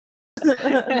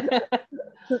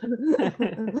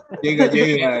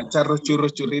Llega, charros,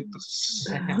 churros, churritos.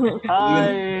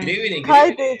 Hi. Good evening, good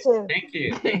Hi, evening. teacher. Thank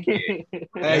you, thank you.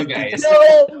 Ay, Well, guys.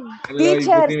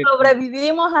 Teacher,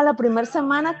 sobrevivimos a la primera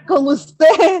semana con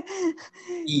usted.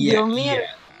 Dios mío,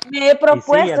 me he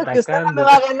propuesto que usted no me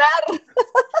va a ganar.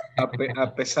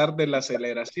 A pesar de la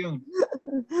aceleración.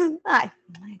 Ay,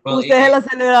 usted es el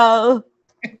acelerado.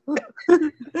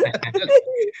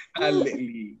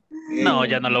 No,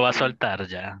 ya no lo va a soltar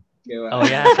ya. Va. Voy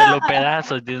a hacer los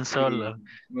pedazos de un solo.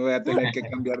 Me voy a tener que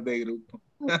cambiar de grupo.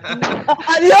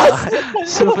 Adiós.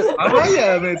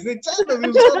 Vaya, desecharlo de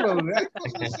un solo.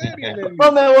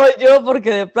 No me voy yo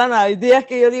porque de plano hay días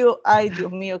que yo digo, ay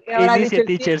Dios mío, ¿qué habrá dicho el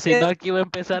teacher? Si no, aquí va a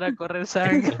empezar a correr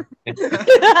sangre.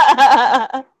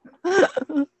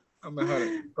 Mejor,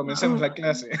 comencemos la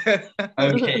clase.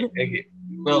 Okay.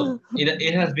 Well,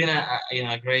 it has been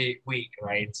a great week,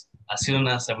 right? Ha sido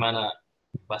una semana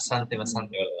bastante, ¿verdad?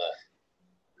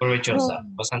 Provechosa,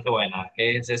 bastante buena.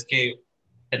 Es que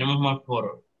tenemos más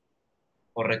por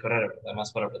recorrer, ¿verdad?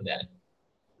 Más por aprender.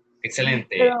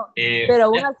 Excelente. Pero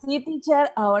aún así,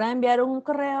 teacher, ahora enviaron un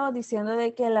correo diciendo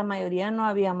de que la mayoría no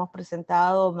habíamos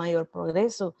presentado mayor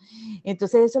progreso.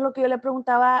 Entonces, eso es lo que yo le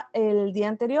preguntaba el día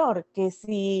anterior, que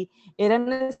si era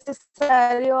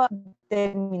necesario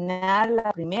terminar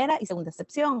la primera y segunda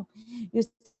sección. Y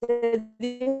usted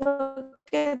dijo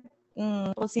que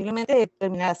posiblemente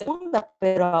terminar la segunda,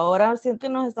 pero ahora siento que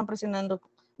nos están presionando,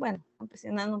 están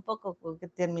presionando un poco porque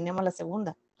terminemos la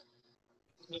segunda.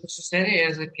 Lo que sucede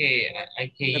es que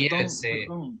hay que irse.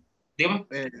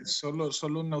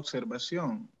 Solo una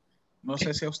observación. No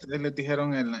sé si a ustedes les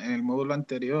dijeron en el módulo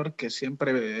anterior que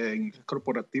siempre en Inglés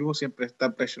Corporativo siempre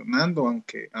está presionando,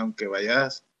 aunque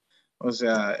vayas, o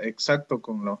sea, exacto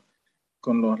con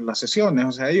las sesiones.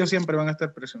 O sea, ellos siempre van a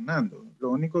estar presionando.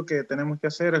 Lo único que tenemos que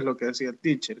hacer es lo que decía el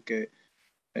teacher, que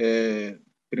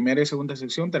primera y segunda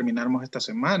sección terminamos esta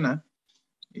semana.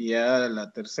 Y ya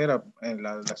la tercera,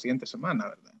 la siguiente semana,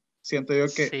 ¿verdad? Siento yo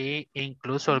que... Sí,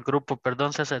 incluso el grupo,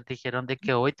 perdón, se dijeron de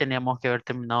que hoy teníamos que haber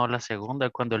terminado la segunda,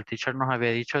 cuando el teacher nos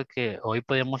había dicho que hoy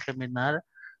podíamos terminar,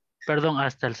 perdón,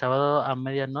 hasta el sábado a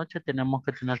medianoche tenemos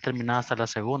que tener terminada hasta la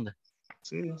segunda.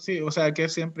 Sí, o sea que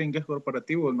siempre Inglés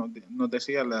Corporativo nos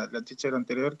decía la teacher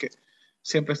anterior que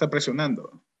siempre está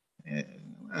presionando.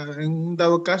 En un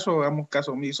dado caso, hagamos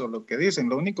caso omiso lo que dicen,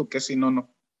 lo único que si no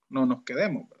nos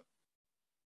quedemos, ¿verdad?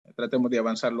 Tratemos de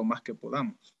avanzar lo más que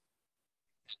podamos.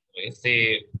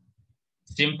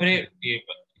 Siempre,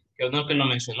 que uno que lo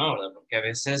mencionó, ¿verdad? Porque a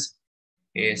veces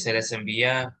se les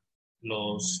envía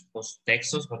los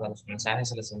textos, ¿verdad? Los mensajes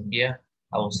se les envía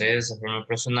a ustedes de forma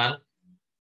personal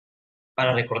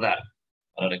para recordar.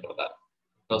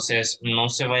 Entonces, no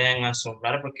se vayan a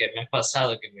asombrar porque me ha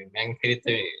pasado que me han escrito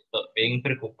bien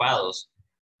preocupados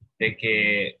de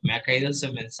que me ha caído ese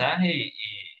mensaje y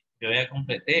yo ya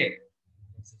completé.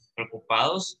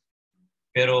 Preocupados,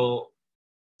 pero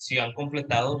si han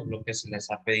completado lo que se les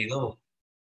ha pedido,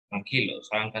 tranquilos,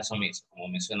 hagan caso omiso, como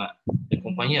menciona el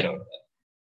compañero, ¿verdad?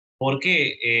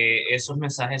 Porque esos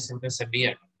mensajes siempre se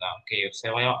envían, ¿verdad? Aunque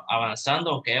usted vaya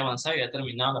avanzando, aunque haya avanzado y haya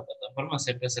terminado la plataforma,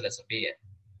 siempre se les envía.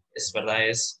 Es verdad,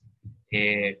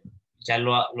 ya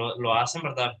lo hacen,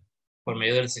 ¿verdad? Por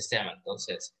medio del sistema,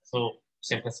 entonces, eso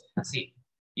siempre es así.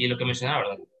 Y lo que mencionaba,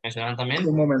 ¿verdad? Mencionaban también.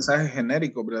 Como mensaje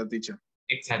genérico, ¿verdad, teacher?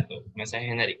 Exacto, mensajes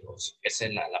genéricos, esa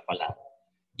es la palabra.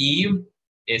 Y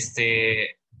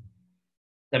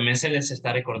también se les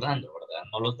está recordando, ¿verdad?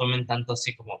 No lo tomen tanto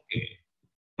así como que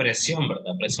presión,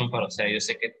 ¿verdad? Presión para, o sea, yo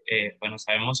sé que,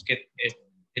 sabemos que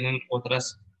tienen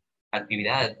otras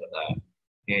actividades, ¿verdad?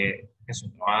 En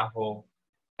su trabajo,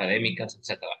 académicas,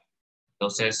 etcétera.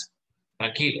 Entonces,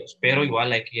 tranquilos, pero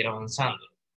igual hay que ir avanzando.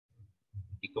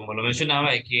 Y como lo mencionaba,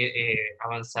 hay que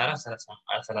avanzar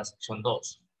hasta la sección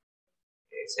 2.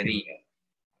 Se diga,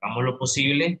 hagamos lo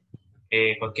posible,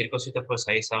 cualquier cosita, pues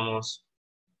ahí estamos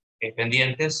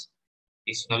pendientes,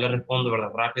 y si no le respondo,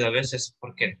 ¿verdad? Rápido a veces,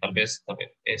 porque tal vez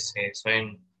estoy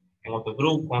en otro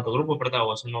grupo, ¿verdad?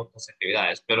 O haciendo otras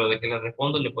actividades, pero de que le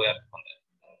respondo, le voy a responder.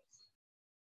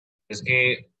 Es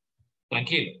que,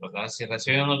 tranquilo, ¿verdad? Si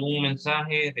reciben algún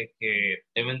mensaje de que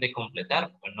deben de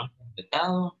completar, pues no han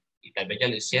completado, y tal vez ya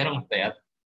lo hicieron, hasta ya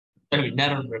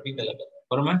terminaron, repite la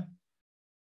plataforma,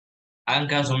 hagan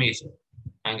caso omiso,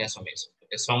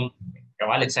 porque son,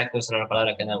 cabal exacto, esa es la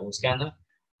palabra que andan buscando,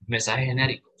 mensajes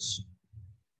genéricos.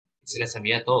 Se les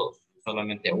envía a todos,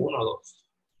 solamente a uno o dos.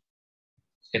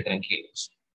 Que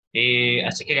tranquilos.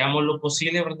 Así que hagamos lo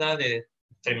posible, ¿verdad? De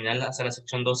terminar hasta la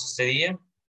sección 2 este día,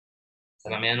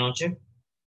 hasta la medianoche.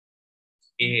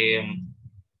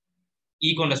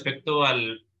 Y con respecto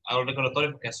al hago el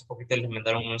recordatorio porque hace poquito les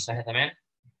mandaron un mensaje también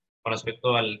con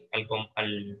respecto al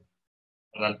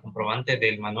comprobante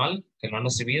del manual que no han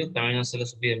recibido. También no se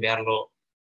les olvide enviarlo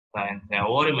entre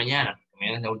ahora y mañana, porque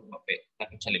mañana es la última la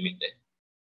fecha límite.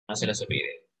 No se les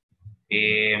olvide.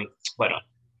 Bueno,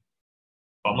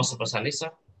 vamos a pasar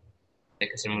lista, de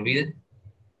que se me olvide.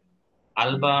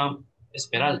 Alba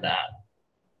Esmeralda.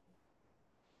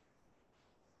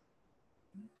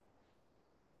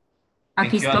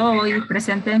 Aquí estoy,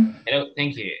 presente. Hello,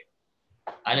 thank you.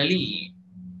 Ana Lee.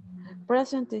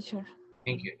 Present, teacher.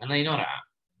 Thank you. Ana Inora.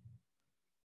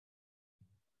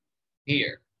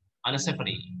 Here. Ana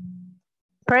Stephanie.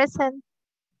 Present.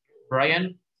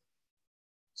 Brian.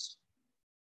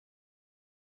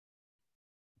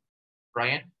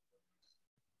 Brian.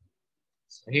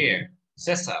 Here.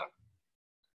 Cesar.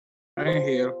 I'm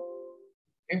here.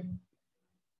 Okay.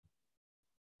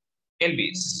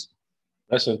 Elvis.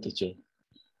 Present, teacher.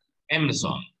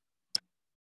 Emerson.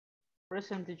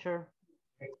 Present, teacher.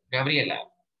 Gabriela.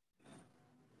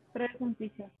 Present,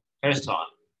 teacher. Person.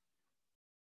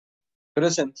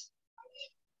 Present.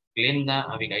 Linda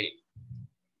Abigail.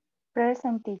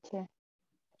 Present, teacher.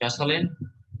 Jocelyn.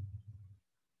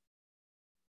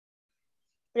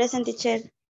 Present, teacher.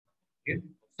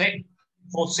 Jose.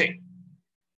 Jose.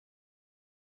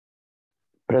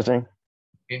 Present.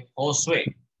 Okay.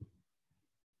 Josue.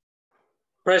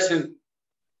 Present.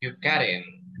 You Karen.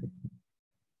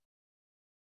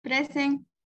 Present.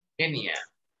 Kenia.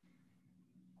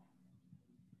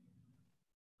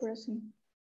 Present.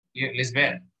 You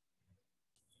Lisbeth.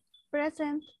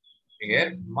 Present.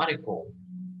 Miguel. Mariko.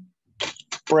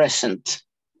 Present.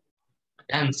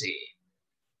 Nancy.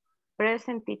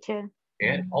 Present, teacher.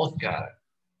 Miguel. Oscar.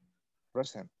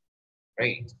 Present.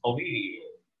 Great. Ovidio.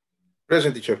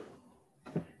 Present, teacher.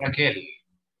 Raquel.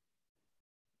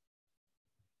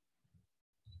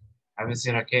 A ver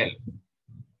si Raquel.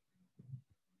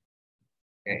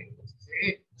 Okay.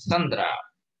 Sí. Sandra.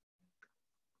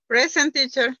 Present,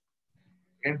 teacher.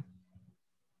 Okay.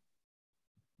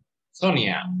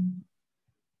 Sonia.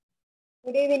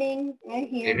 Good evening. I'm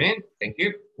here. Evelyn. Thank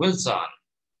you. Wilson.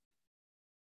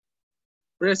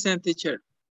 Present, teacher.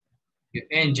 You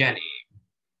and Jenny.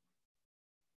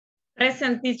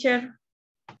 Present, teacher.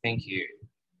 Thank you.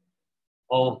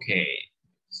 Okay.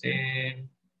 Sí.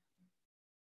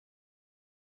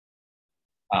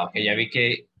 Ok, ya vi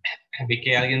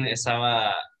que alguien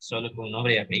estaba solo con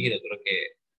nombre y apellido. Creo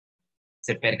que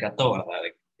se percató, ¿verdad?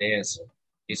 De eso.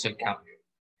 Hizo el cambio.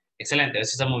 Excelente,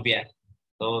 eso está muy bien.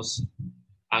 Todos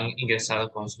han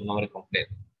ingresado con su nombre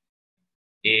completo.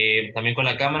 También con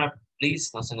la cámara,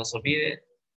 please, no se nos olvide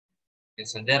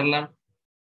encenderla.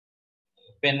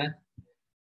 Pena.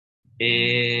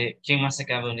 ¿Quién más se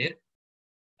acaba de unir?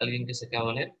 ¿Alguien que se acaba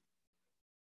de unir?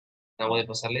 Acabo de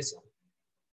pasarle eso.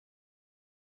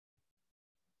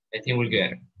 I think we're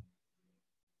good.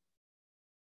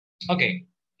 Okay,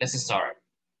 let's start.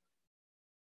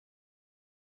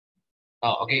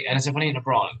 Oh, okay, and Stephanie, no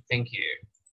problem. Thank you.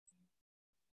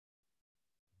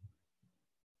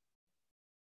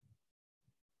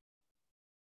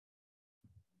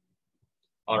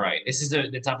 All right, this is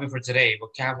the topic for today.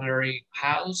 Vocabulary,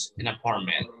 house, and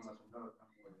apartment.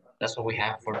 That's what we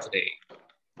have for today.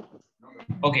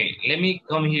 Okay, let me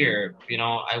come here. You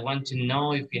know, I want to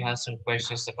know if you have some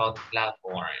questions about the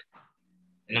platform.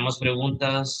 Tenemos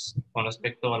preguntas con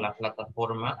respecto a la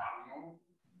plataforma.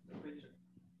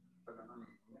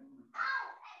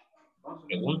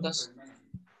 ¿Preguntas?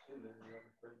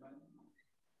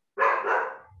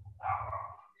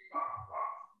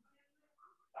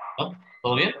 ¿No?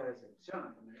 ¿Todo bien?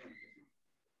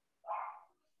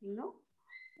 No.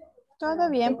 Todo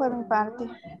bien por mi parte.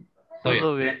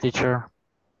 Todo bien, teacher.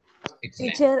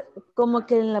 Excelente. Teacher, como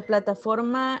que en la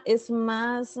plataforma es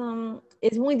más,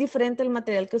 es muy diferente el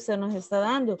material que usted nos está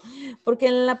dando, porque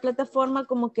en la plataforma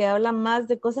como que habla más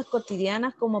de cosas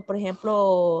cotidianas, como por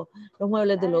ejemplo los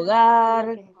muebles del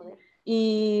hogar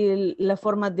y las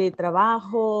formas de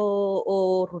trabajo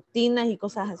o rutinas y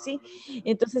cosas así.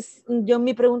 Entonces,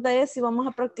 mi pregunta es si vamos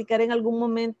a practicar en algún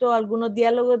momento algunos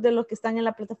diálogos de los que están en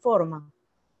la plataforma.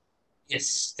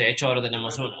 Yes, de hecho ahora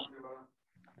tenemos uno.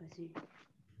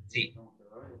 Sí.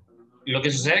 Lo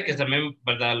que sucede es que también,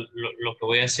 ¿verdad? Lo que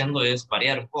voy haciendo es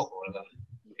variar un poco, ¿verdad?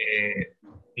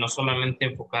 No solamente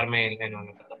enfocarme en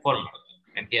la plataforma,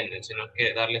 ¿me entienden? Sino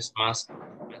que darles más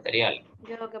material.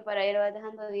 Yo creo que para ir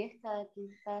dejando 10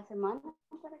 cada semana.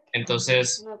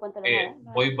 Entonces, No me cuento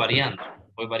voy variando,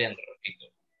 repito.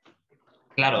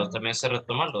 Claro, también se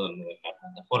retoma lo de la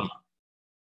plataforma.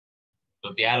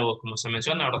 Los diálogos, como se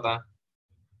menciona, ¿verdad?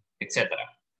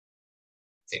 Etcétera.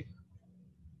 Sí.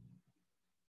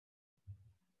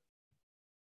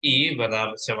 y,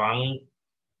 ¿verdad?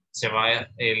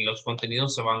 Los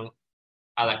contenidos se van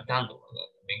adaptando, ¿verdad?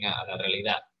 También a la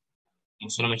realidad. Como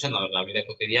solo mencionado, la vida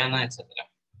cotidiana, etcétera.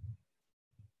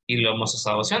 Y lo hemos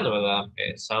estado haciendo, ¿verdad?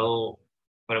 He estado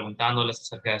preguntándoles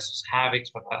acerca de sus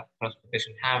habits, ¿verdad?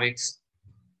 Transportation habits,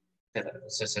 etcétera.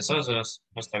 Entonces, eso es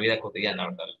nuestra vida cotidiana,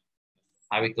 ¿verdad?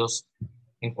 Hábitos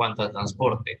en cuanto al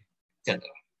transporte,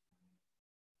 etcétera.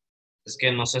 Es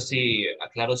que no sé si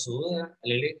aclaro su duda,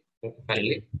 Lili.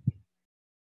 Lili.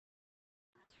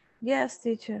 Yes,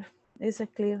 teacher. It's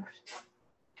clear.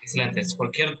 Excelente.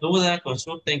 Cualquier duda,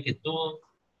 consulta, inquietud,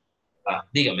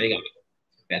 dígame.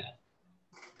 Espera.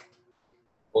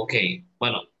 Ok,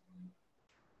 bueno,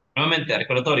 nuevamente,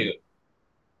 recordatorio.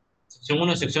 Sección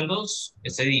 1 y sección 2,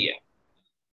 ese día.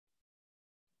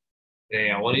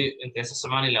 Ahora, entre esta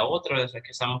semana y la otra, desde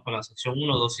que estamos con la sección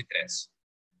 1, 2 y 3.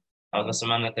 La otra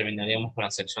semana terminaríamos con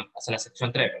hasta la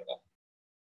sección 3, ¿verdad?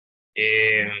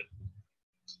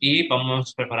 Y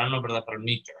vamos prepararnos, ¿verdad? Para el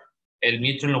midterm. El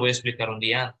midterm lo voy a explicar un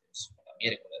día antes, para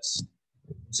miércoles.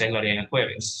 Ustedes lo harían el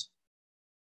jueves.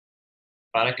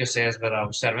 Para que ustedes, ¿verdad?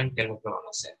 Observen qué es lo que van a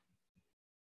hacer.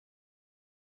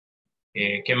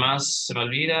 ¿Qué más se me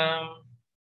olvida?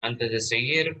 Antes de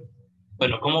seguir,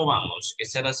 bueno, ¿cómo vamos?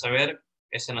 Quisiera saber,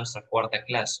 esa es nuestra cuarta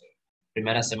clase,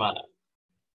 primera semana.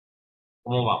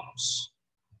 ¿Cómo vamos?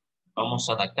 ¿Vamos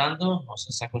adaptando? ¿Nos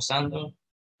está costando?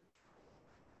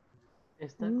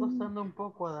 Está costando un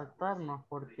poco adaptarnos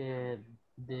porque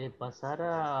de pasar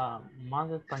a más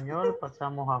de español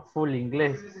pasamos a full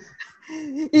inglés.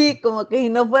 Y como que si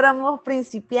no fuéramos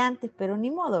principiantes, pero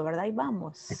ni modo, ¿verdad? Ahí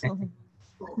vamos.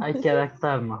 Hay que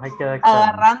adaptarnos.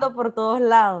 Agarrando por todos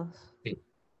lados. Sí.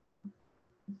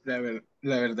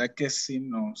 La verdad que sí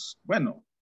bueno,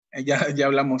 ya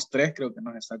hablamos 3, creo que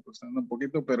nos está costando un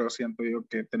poquito, pero siento yo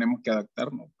que tenemos que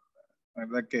adaptarnos. La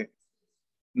verdad que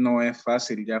no es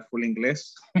fácil ya full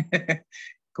inglés.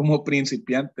 Como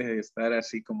principiante estar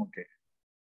así como que,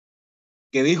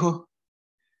 ¿qué dijo?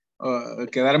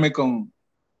 Quedarme con,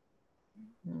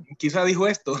 quizá dijo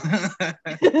esto.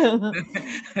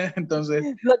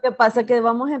 Entonces. Lo que pasa es que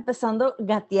vamos empezando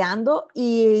gateando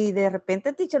y de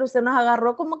repente, teacher, usted nos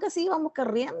agarró como que sí íbamos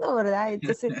corriendo, ¿verdad?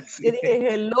 Entonces Sí. yo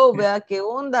dije, hello, ¿verdad? ¿Qué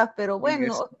onda? Pero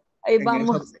bueno, ahí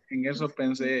vamos. En eso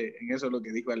pensé, en eso lo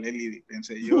que dijo Aleli,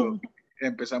 pensé yo,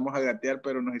 empezamos a gatear,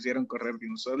 pero nos hicieron correr de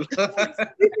un solo.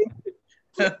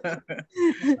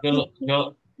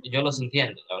 Yo los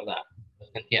entiendo, la verdad, los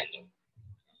entiendo.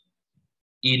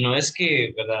 Y no es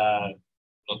que, ¿verdad?,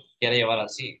 lo quiera llevar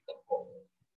así, tampoco.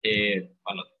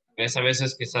 Bueno, a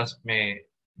veces quizás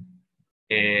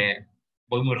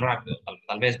voy muy rápido,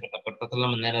 tal vez, ¿verdad? Pero trato la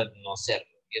manera de no hacerlo,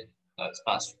 ir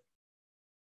despacio.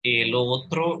 Y lo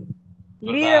otro,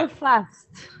 Little ¿verdad?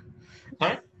 fast.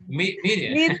 ¿Sorry?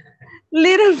 Medium.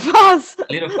 Little fast.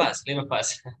 Little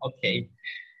fast. Ok.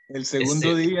 El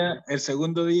segundo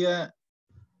día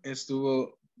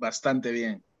estuvo bastante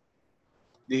bien.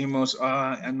 Dijimos,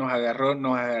 nos agarró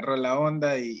la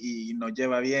onda y nos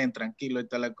lleva bien, tranquilo y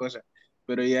toda la cosa.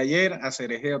 Pero y ayer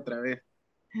acerejé otra vez.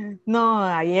 No,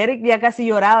 ayer ya casi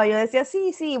lloraba. Yo decía,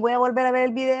 sí, voy a volver a ver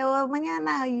el video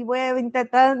mañana y voy a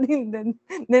intentar de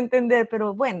entender,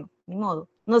 pero bueno, ni modo.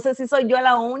 No sé si soy yo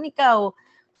la única o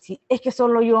si es que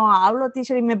solo yo hablo,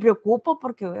 teacher, y me preocupo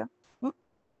porque veo.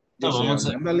 Yo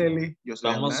estoy hablando, Leli, yo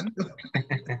estoy hablando.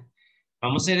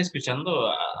 Vamos a ir escuchando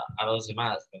a los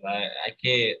demás, ¿verdad?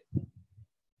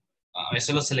 A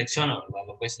veces lo selecciono, ¿verdad?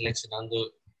 Lo voy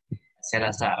seleccionando hacia el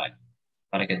azar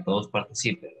para que todos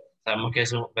participen. Sabemos que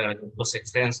el grupo es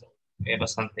extenso, es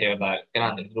bastante, ¿verdad?,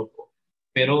 grande el grupo,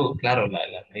 pero claro,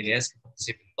 la idea es que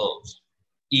participen todos.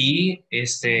 Y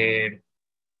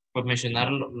pues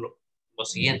mencionar lo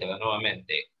siguiente, ¿verdad?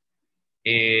 Nuevamente.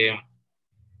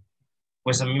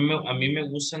 Pues a mí me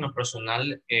gusta en lo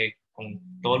personal,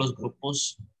 con todos los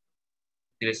grupos,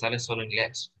 utilizarles solo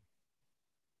inglés.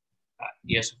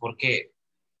 ¿Y eso por qué?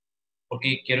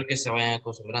 Porque quiero que se vayan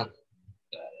acostumbrando.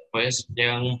 Pues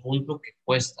llegan a un punto que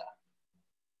cuesta.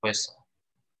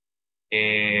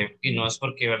 Y no es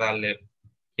porque, ¿verdad?, le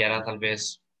quiera tal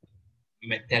vez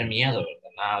meter miedo, ¿verdad?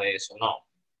 Nada de eso, no.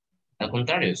 Al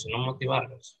contrario, sino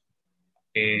motivarlos.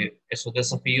 Esos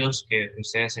desafíos que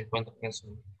ustedes encuentran en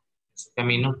su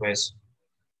camino, pues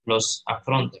los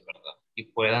afronten, ¿verdad? Y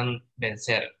puedan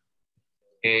vencer.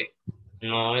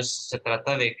 Se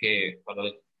trata de que cuando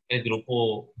el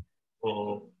grupo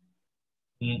o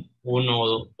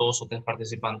uno, dos o tres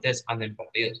participantes anden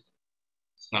perdidos.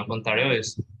 No, al contrario,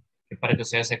 es que para que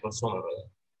ustedes se acostumbren,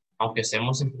 ¿verdad? Aunque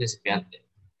seamos en principiante.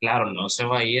 Claro, no se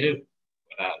va a ir,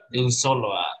 ¿verdad?, de un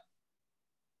solo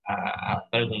a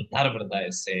preguntar, ¿verdad?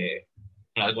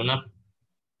 Alguna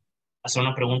hacer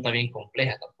una pregunta bien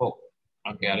compleja tampoco,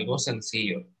 aunque algo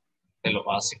sencillo, de lo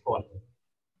básico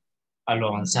a lo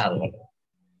avanzado, ¿verdad?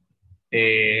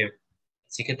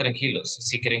 Así que tranquilos,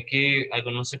 si creen que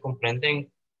algo no se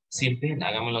comprenden, simple,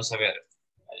 háganmelo saber.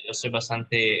 Yo soy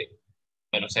bastante,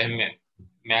 bueno, ustedes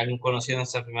me han conocido en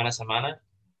esta primera semana,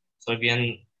 soy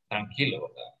bien tranquilo,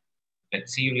 ¿verdad?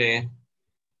 Flexible,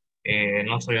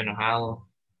 no soy enojado,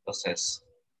 entonces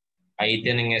ahí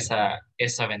tienen esa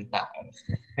ventaja.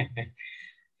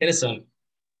 ¿Quiénes son?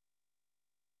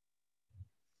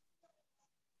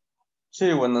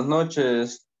 Sí, buenas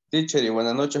noches, teacher, y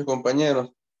buenas noches,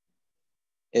 compañeros.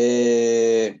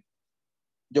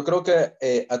 Yo creo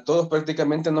que a todos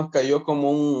prácticamente nos cayó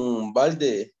como un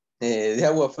balde de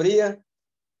agua fría,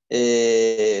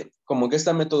 como que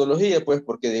esta metodología, pues,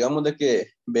 porque digamos de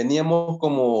que veníamos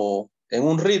como en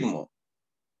un ritmo,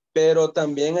 pero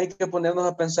también hay que ponernos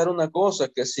a pensar una cosa,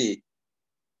 que si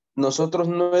nosotros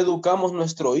no educamos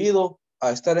nuestro oído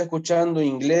a estar escuchando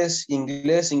inglés,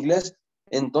 inglés, inglés,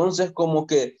 entonces como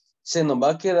que se nos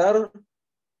va a quedar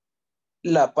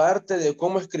la parte de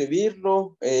cómo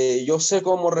escribirlo, yo sé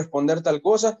cómo responder tal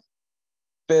cosa,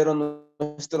 pero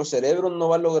nuestro cerebro no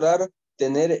va a lograr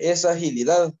tener esa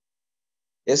agilidad.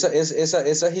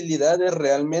 Esa agilidad de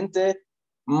realmente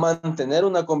mantener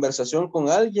una conversación con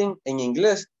alguien en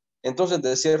inglés. Entonces,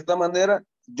 de cierta manera,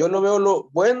 yo lo veo lo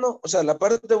bueno, o sea, la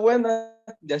parte buena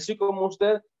de así como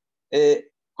usted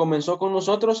comenzó con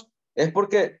nosotros, es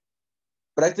porque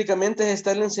prácticamente es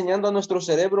estarle enseñando a nuestro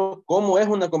cerebro cómo es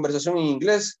una conversación en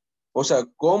inglés, o sea,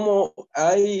 cómo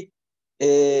hay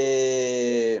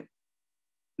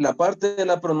la parte de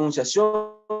la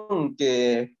pronunciación,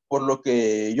 que por lo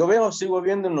que yo veo, sigo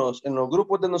viendo en los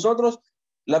grupos de nosotros,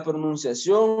 la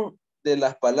pronunciación de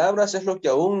las palabras es lo que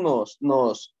aún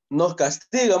nos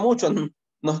castiga mucho,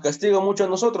 nos castiga mucho a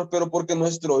nosotros, pero porque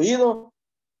nuestro oído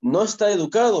no está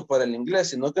educado para el inglés,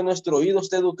 sino que nuestro oído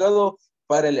está educado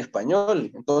para el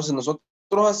español. Entonces nosotros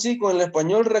así con el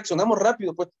español reaccionamos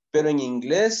rápido, pues, pero en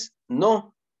inglés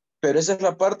no. Pero esa es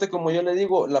la parte, como yo le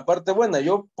digo, la parte buena.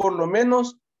 Yo por lo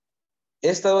menos he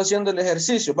estado haciendo el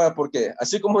ejercicio, ¿va? Porque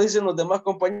así como dicen los demás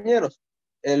compañeros,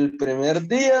 el primer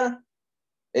día,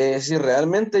 si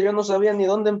realmente yo no sabía ni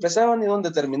dónde empezaba ni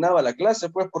dónde terminaba la clase,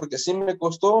 pues porque sí me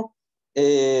costó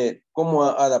como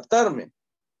adaptarme.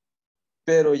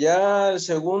 Pero ya el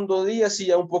segundo día sí,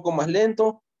 ya un poco más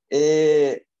lento.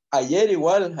 Ayer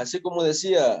igual, así como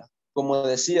decía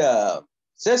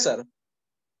César,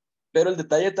 pero el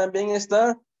detalle también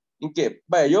está en que,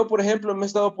 vaya, yo por ejemplo me he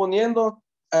estado poniendo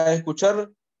a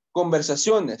escuchar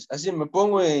conversaciones, así me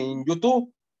pongo en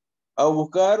YouTube a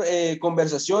buscar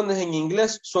conversaciones en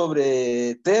inglés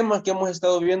sobre temas que hemos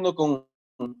estado viendo con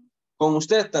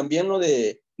usted, también lo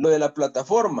de la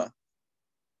plataforma,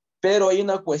 pero hay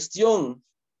una cuestión,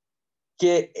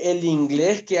 que el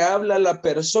inglés que habla la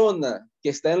persona que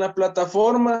está en la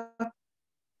plataforma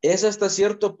es hasta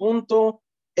cierto punto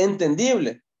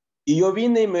entendible. Y yo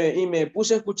vine y me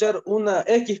puse a escuchar una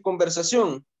X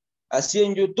conversación así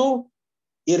en YouTube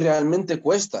y realmente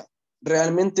cuesta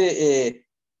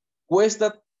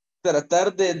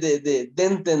tratar de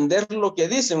entender lo que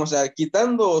dicen, o sea,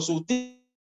 quitando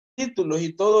subtítulos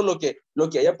y todo lo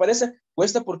que ahí aparece,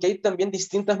 cuesta porque hay también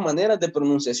distintas maneras de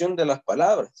pronunciación de las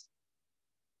palabras.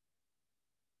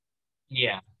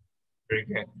 Yeah, very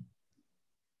good.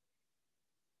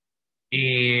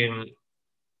 Y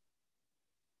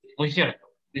muy cierto,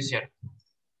 muy cierto.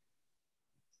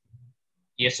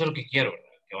 Y eso es lo que quiero,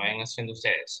 ¿verdad? Que vayan haciendo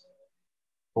ustedes,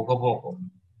 poco a poco,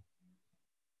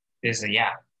 desde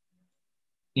ya.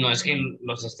 No es que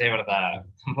los esté, ¿verdad?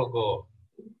 Tampoco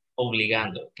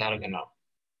obligando, claro que no.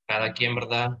 Cada quien,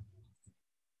 ¿verdad?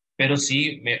 Pero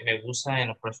sí me gusta en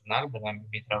lo personal, ¿verdad?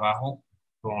 Mi trabajo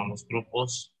con los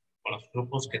grupos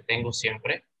que tengo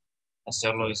siempre,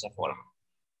 hacerlo de esa forma,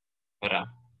 ¿verdad?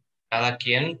 Cada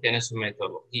quien tiene su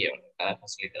metodología, ¿verdad? Cada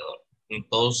facilitador. No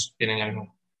todos tienen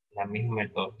la misma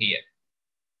metodología.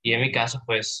 Y en mi caso,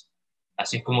 pues,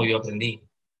 así es como yo aprendí.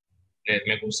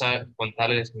 Me gusta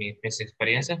contarles mis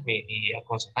experiencias y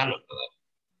aconsejarlos, ¿verdad?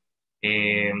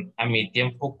 A mi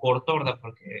tiempo corto, ¿verdad?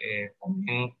 Porque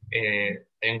también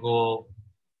tengo,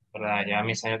 ¿verdad? Ya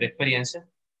mis años de experiencia,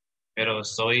 pero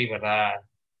soy, ¿verdad?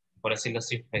 Por decirlo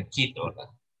así, fresquito, ¿verdad?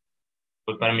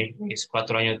 Voy para mis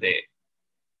 4 años de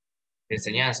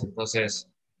enseñanza, entonces,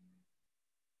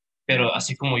 pero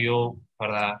así como yo,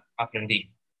 ¿verdad?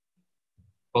 Aprendí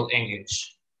con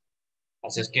English.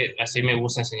 Así es que así me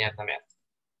gusta enseñar también,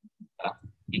 ¿verdad?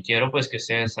 Y quiero pues que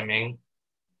ustedes también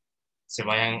se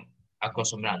vayan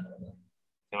acostumbrando, ¿verdad?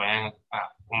 Se vayan,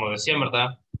 como decía,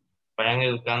 ¿verdad? Vayan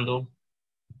educando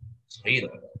su oído,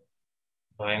 ¿verdad?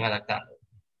 lo vayan adaptando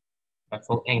a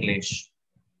full English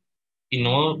y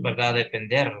no, ¿verdad?,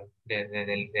 depender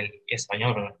del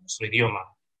español, ¿verdad?, su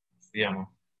idioma,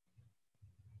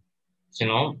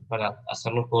 sino para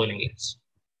hacerlo todo en inglés.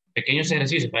 Pequeños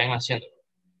ejercicios vayan haciendo.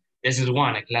 This is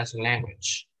one, a class in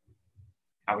language.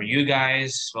 How are you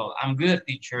guys? Well, I'm good,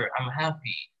 teacher. I'm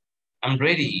happy. I'm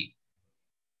ready.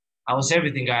 How's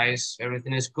everything, guys?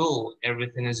 Everything is cool.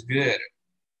 Everything is good.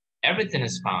 Everything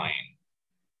is fine.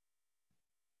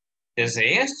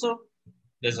 Desde esto,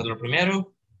 desde lo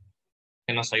primero,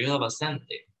 que nos ayuda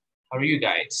bastante. How are you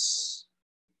guys?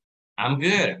 I'm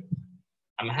good.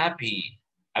 I'm happy.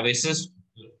 A veces,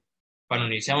 cuando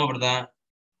iniciamos, ¿verdad?,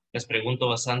 les pregunto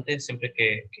bastante siempre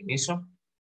que inicio.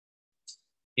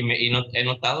 He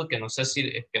notado que no sé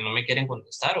si que no me quieren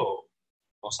contestar o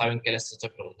saben qué les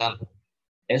estoy preguntando.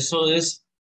 Eso es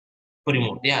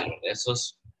primordial, ¿verdad? Eso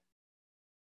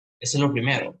es lo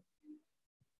primero.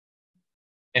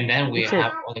 And then we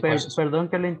have other questions. Perdón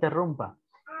que le interrumpa.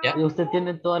 Yeah. Y usted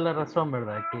tiene toda la razón,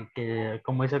 ¿verdad? Que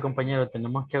como dice el compañero,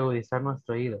 tenemos que agudizar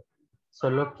nuestro oído.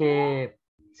 Solo que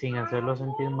sin hacerlo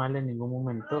sentir mal en ningún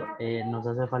momento, nos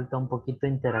hace falta un poquito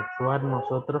interactuar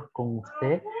nosotros con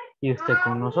usted y usted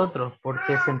con nosotros,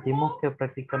 porque sentimos que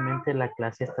prácticamente la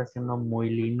clase está siendo muy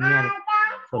lineal,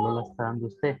 solo la está dando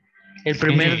usted. El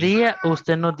primer día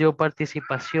usted nos dio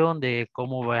participación de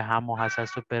cómo viajamos hasta el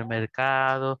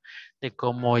supermercado, de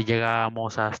cómo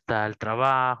llegábamos hasta el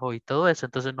trabajo y todo eso.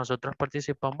 Entonces nosotros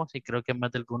participamos y creo que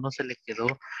más de algunos se les quedó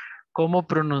cómo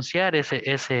pronunciar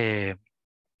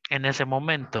en ese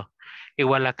momento.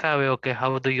 Igual acá veo que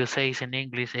how do you say it in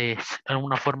English es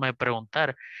una forma de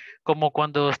preguntar, como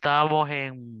cuando estábamos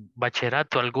en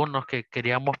bachillerato, algunos que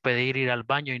queríamos pedir ir al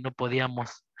baño y no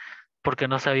podíamos porque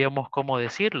no sabíamos cómo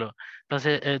decirlo.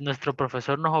 Entonces, nuestro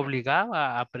profesor nos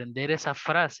obligaba a aprender esa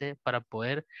frase para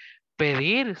poder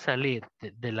pedir salir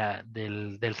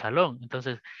del salón.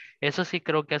 Entonces, eso sí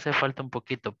creo que hace falta un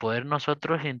poquito, poder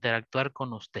nosotros interactuar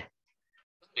con usted.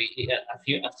 Y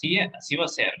así va a ser. Así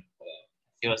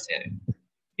va a ser.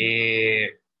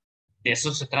 De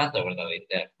eso se trata, ¿verdad? De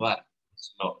interactuar.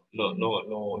 Lo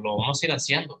vamos a ir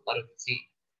haciendo, claro que sí.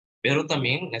 Pero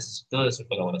también necesito de su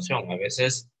colaboración. A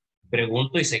veces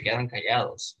pregunto y se quedan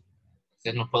callados.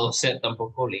 Entonces no puedo ser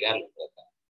tampoco obligarlos, ¿verdad?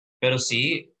 Pero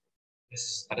sí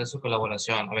necesitar de su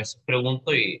colaboración. A veces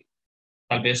pregunto y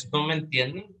tal vez no me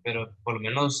entienden, pero por lo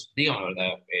menos díganme,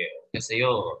 ¿verdad? Qué sé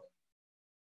yo,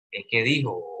 ¿qué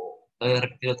dijo? Puedo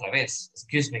repetir otra vez.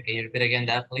 Excuse me, can you repeat again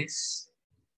that, please?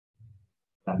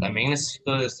 También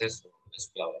necesito de su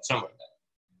colaboración, ¿verdad?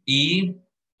 Y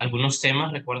algunos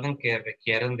temas, recuerden que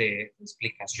requieren de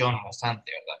explicación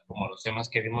bastante, ¿verdad? Como los temas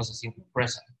que vimos de simple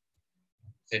present.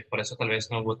 Sí, por eso tal vez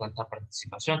no hubo tanta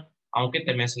participación, aunque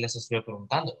también se les estuve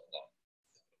preguntando, ¿verdad?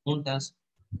 Preguntas,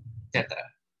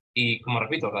 etcétera. Y como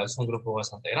repito, ¿verdad? Es un grupo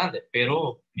bastante grande, pero,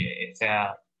 o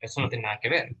sea, eso no tiene nada que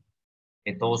ver.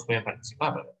 Que todos pueden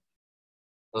participar, ¿verdad?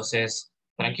 Entonces,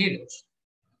 tranquilos.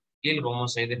 Y lo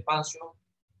vamos a ir despacio.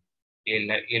 Y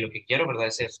lo que quiero, ¿verdad?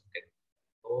 Es eso, que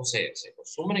todos se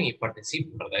acostumbren y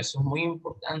participen, ¿verdad? Eso es muy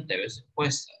importante, a veces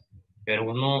cuesta. Pero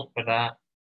uno, ¿verdad?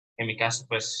 En mi caso,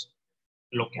 pues,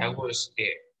 lo que hago es que,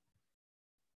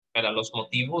 ¿verdad?, los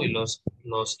motivo y los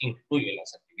incluyo en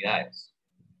las actividades.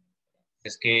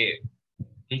 Es que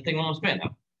no tengamos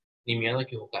pena ni miedo a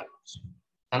equivocarnos.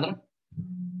 Sandra,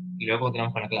 y luego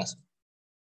continuamos con la clase.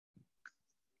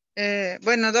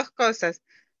 Bueno, dos cosas.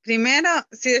 Primero,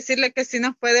 sí decirle que sí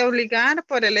nos puede obligar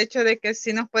por el hecho de que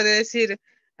sí nos puede decir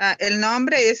el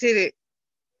nombre y decir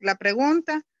la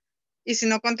pregunta. Y si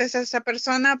no contesta esa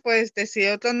persona, pues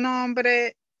decir otro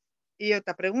nombre y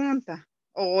otra pregunta.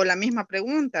 O la misma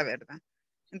pregunta, ¿verdad?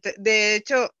 Entonces, de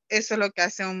hecho, eso es lo que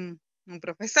hace un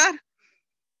profesor.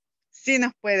 Sí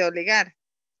nos puede obligar.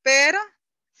 Pero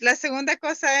la segunda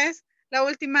cosa es, la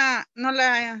última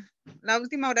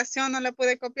oración no la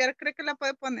puede copiar, creo que la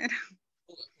puede poner.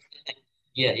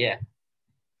 Yeah.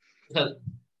 So,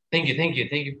 thank you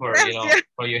for, Gracias. you know,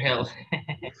 for your help.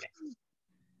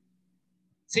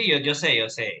 Sí, yo sé,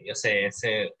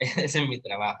 ese es mi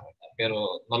trabajo, ¿verdad?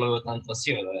 Pero no lo veo tanto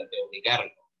así, ¿verdad? De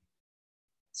obligarlo.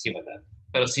 Sí, ¿verdad?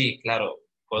 Pero sí, claro,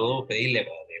 puedo pedirle,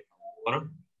 ¿verdad?, de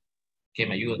favor que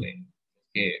me ayude.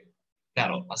 Que,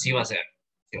 claro, así va a ser.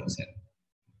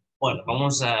 Bueno,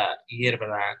 vamos a ir,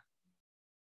 ¿verdad?,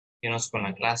 irnos con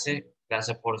la clase.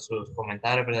 Gracias por sus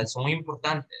comentarios, ¿verdad? Son muy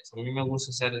importantes. A mí me gusta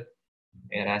hacer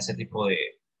ese tipo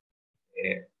de,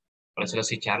 por decirlo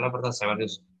así, charla, ¿verdad? Saber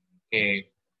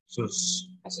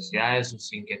sus necesidades,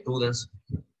 sus inquietudes,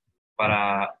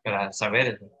 para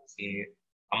saber si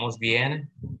vamos bien,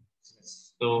 si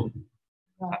necesito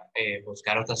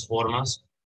buscar otras formas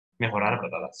mejorar,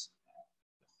 ¿verdad? Las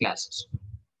clases.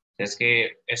 Es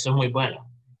que eso es muy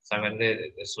bueno, saber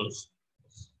de sus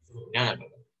opiniones,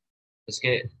 ¿verdad? Es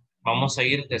que vamos a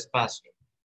ir despacio,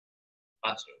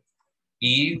 despacio.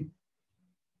 Y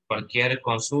cualquier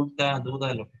consulta, duda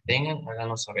de lo que tengan,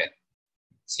 háganos saber.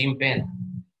 Sin pena,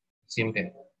 sin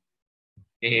pena.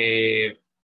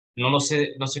 No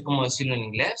sé cómo decirlo en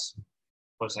inglés,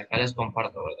 pues acá les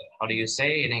comparto, ¿verdad? How do you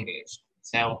say in English?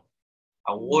 Sea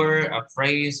a word, a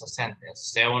phrase, a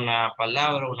sentence. Sea una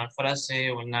palabra, una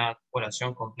frase, una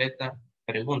oración completa.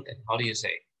 Pregunten, how do you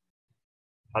say?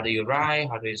 How do you write?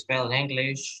 How do you spell in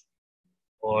English?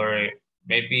 Or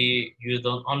maybe you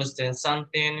don't understand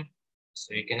something,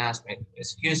 so you can ask me,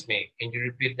 excuse me, can you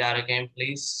repeat that again,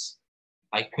 please?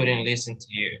 I couldn't listen to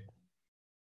you.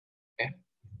 Okay?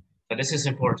 But this is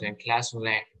important, classroom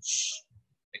language,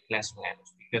 the classroom language,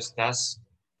 because that's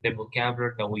the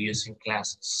vocabulary that we use in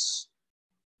classes.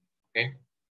 Okay?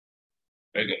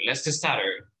 Very good. Let's get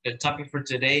started. The topic for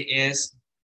today is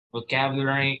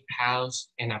vocabulary, house,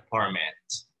 and apartment.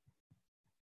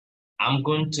 I'm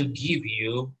going to give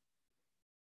you,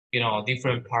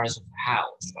 different parts of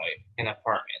house, right? An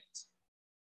apartment.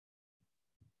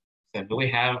 So do we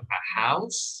have a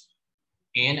house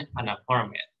and an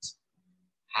apartment?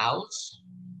 House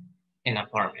and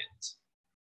apartment.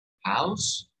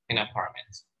 House and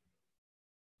apartment.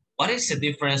 What is the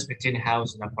difference between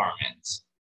house and apartment?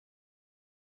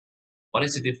 What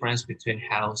is the difference between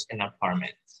house and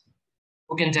apartment?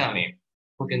 Who can tell me?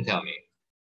 Who can tell me?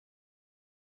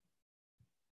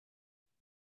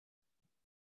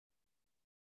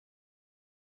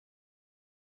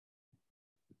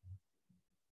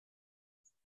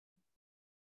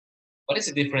 What is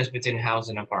the difference between house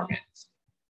and apartment?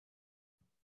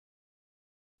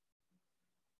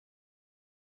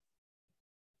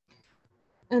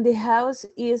 And the house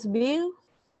is big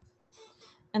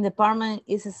and the apartment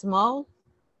is small.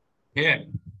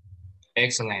 Good.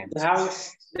 Excellent. The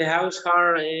house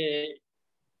are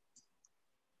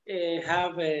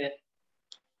have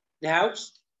the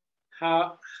house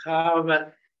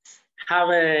have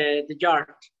the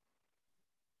yard.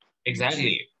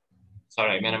 Exactly.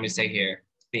 Sorry, I made a mistake here.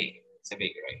 Big. It's a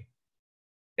big, right?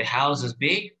 The house is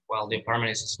big while the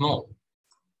apartment is small.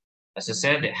 As I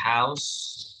said, the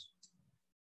house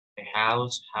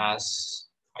has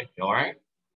a yard,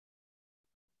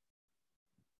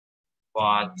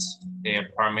 but the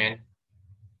apartment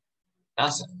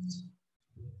doesn't.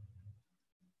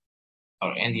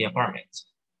 And the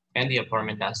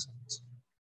apartment doesn't.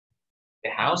 The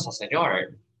house has a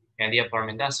yard and the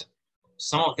apartment doesn't.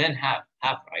 Some of them have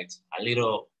right, a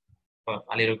little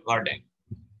garden.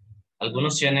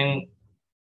 Algunos tienen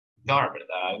yard,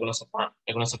 ¿verdad? Algunos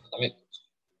apartamentos.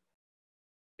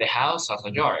 The house has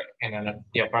a yard and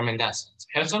the apartment doesn't.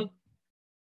 Harrison?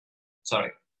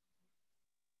 Sorry.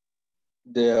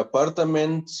 The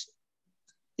apartment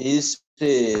is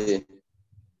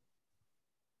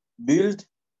built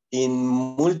in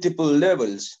multiple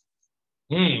levels.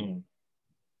 You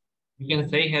can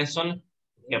say, Harrison,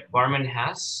 the apartment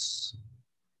has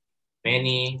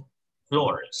many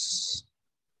floors.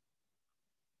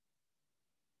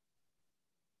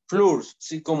 Floors,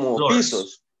 sí, como floors.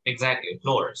 Pisos. Exactly,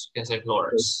 floors. You can say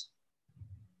floors.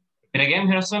 But again,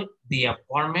 Harrison, the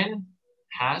apartment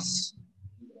has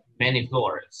many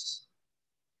floors.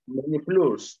 Many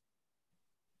floors.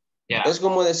 Yeah. Es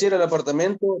como decir el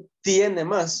apartamento tiene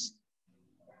más.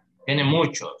 Tiene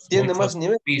muchos. Tiene más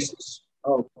niveles. Pisos.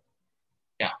 Oh.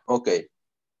 Yeah. Okay.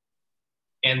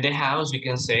 And the house, you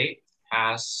can say,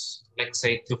 has, let's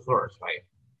say, 2 floors, right?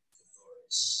 2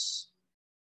 floors.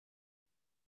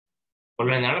 Por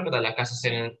lo general, ¿verdad? Las casas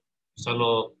tienen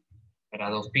solo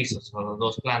 2 pisos, solo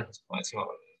 2 plantas, como decimos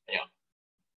en español.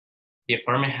 The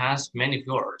apartment has many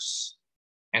floors,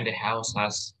 and the house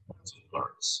has 2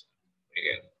 floors. Very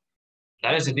good.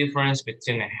 That is the difference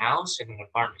between a house and an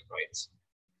apartment, right?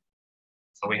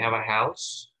 So we have a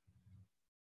house,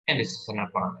 and this is an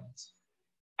apartment.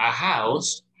 A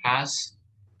house has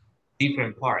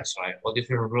different parts, right? Or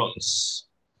different rooms.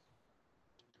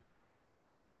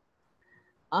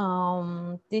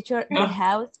 Teacher,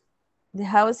 yeah. the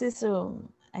house is,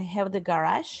 I have the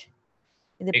garage.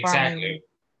 The exactly.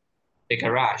 The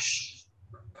garage.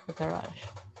 The garage.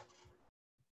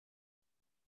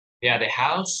 Yeah, the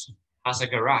house has a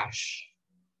garage.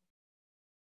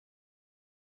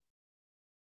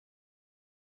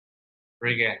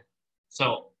 Very good.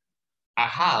 So a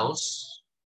house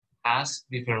has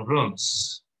different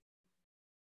rooms,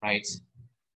 right?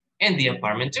 And the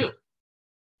apartment too.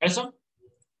 Also?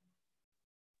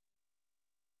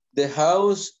 The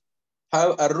house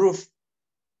have a roof.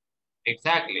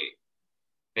 Exactly.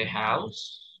 The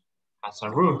house has a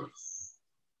roof.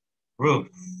 Roof.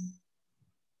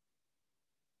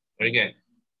 Very good.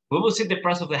 We will see the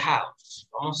parts of the house.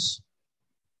 Vamos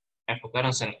a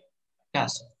enfocarnos en la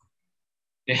casa.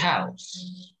 The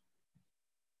house.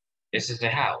 This is the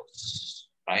house,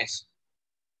 right?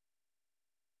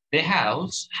 The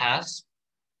house has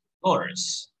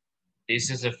floors. This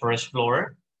is the first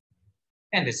floor,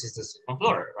 and this is the second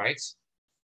floor, right?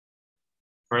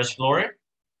 First floor,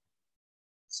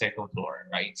 second floor,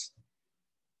 right?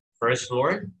 First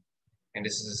floor, and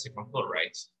this is the second floor,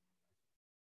 right?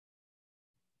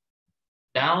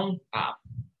 Down, up,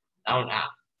 down,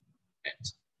 up.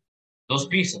 Right? Dos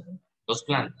pisos, dos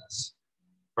plantas.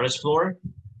 First floor,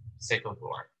 second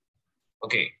floor.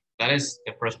 Okay, that is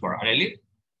the first floor. Arely?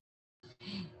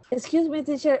 Excuse me,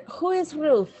 teacher, who is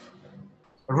roof?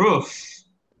 Roof.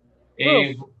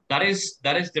 Roof. That is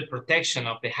the protection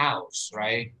of the house,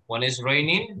 right? When it's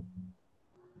raining,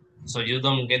 so you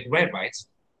don't get wet, right?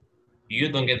 You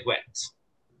don't get wet.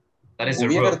 That is the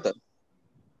roof.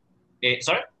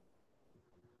 Sorry?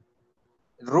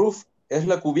 Roof es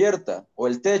la cubierta o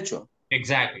el techo.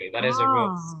 Exactly, that is the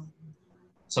roof.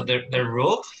 So the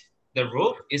roof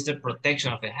is the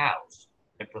protection of the house.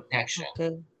 The protection.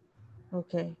 Okay.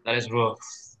 Okay. That is roof.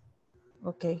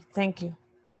 Okay, thank you.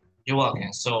 You're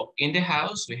welcome. So in the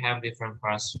house, we have different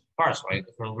parts, right?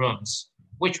 Different rooms.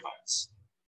 Which ones?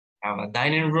 We have a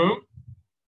dining room,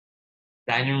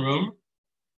 living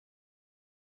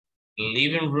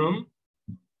room,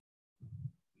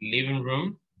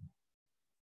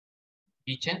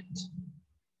 kitchen.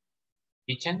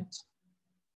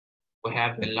 We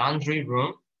have the laundry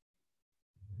room.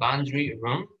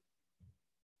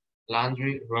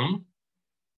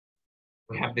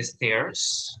 We have the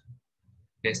stairs.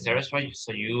 Right?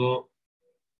 So you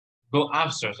go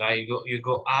upstairs, right? You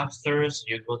go upstairs,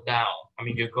 you go down. I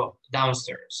mean, you go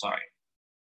downstairs, sorry.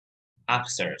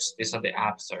 Upstairs, these are the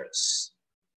upstairs.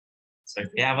 So if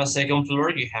you have a second floor,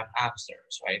 you have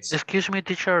upstairs, right? Excuse me,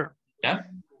 teacher. Yeah?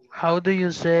 How do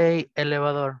you say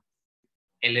elevador?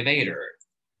 Elevator.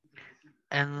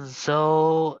 And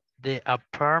so the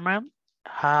apartment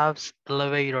has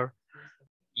elevator.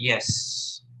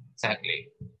 Yes, exactly.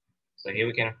 So here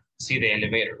we can see the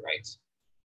elevator, right?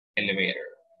 Elevator.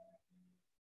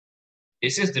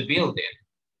 This is the building.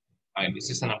 Right? This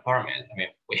is an apartment. I mean,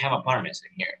 we have apartments in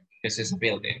here. This is a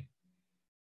building.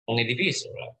 Un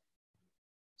edificio, right?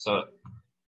 So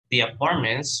the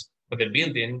apartments or the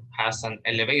building has an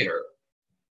elevator.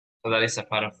 So that is a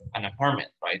part of an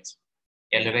apartment, right?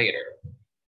 Elevator.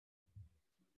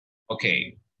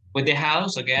 Okay, with the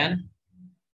house again,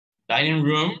 dining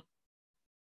room.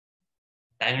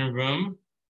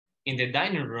 In the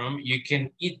dining room, you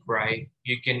can eat, right?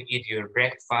 You can eat your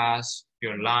breakfast,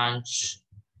 your lunch,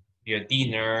 your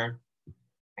dinner,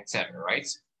 etc., right?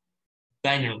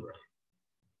 Dining room.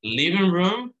 Living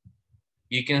room,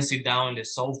 you can sit down on the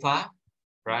sofa,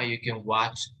 right? You can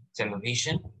watch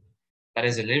television. That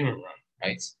is the living room,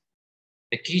 right?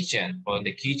 The kitchen, well, in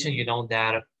the kitchen, you know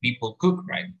that people cook,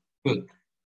 right? Cook.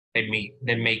 They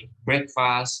make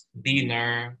breakfast,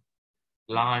 dinner,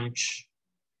 lunch.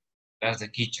 That's the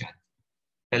kitchen.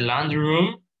 The laundry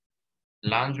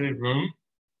room.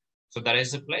 So that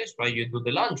is the place where you do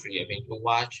the laundry. I mean, you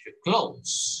wash your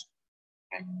clothes.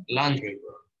 Okay. Laundry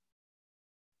room.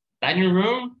 Dining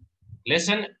room,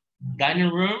 listen, dining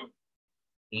room,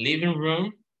 living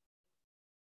room,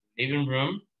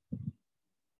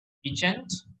 kitchen,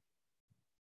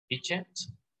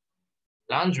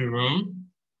 laundry room,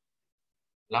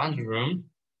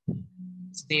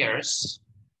 stairs,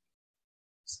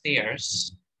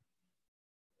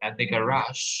 at the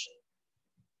garage.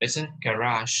 Listen,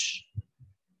 garage.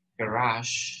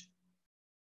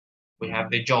 We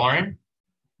have the yarn.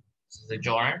 This is the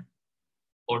yarn.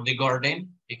 Or the garden.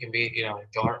 It can be, you know,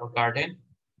 jar or garden.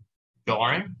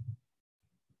 Yarn.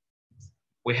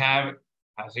 We have,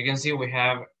 as you can see, we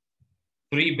have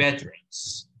 3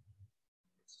 bedrooms.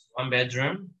 One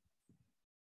bedroom.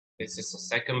 This is a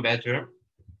second bedroom.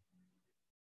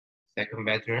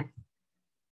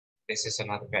 This is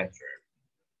another bedroom.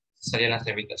 Serían las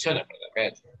habitaciones for the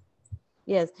bedroom.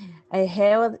 Yes, I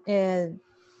have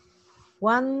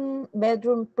 1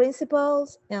 bedroom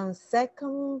principals and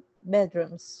 2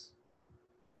 bedrooms.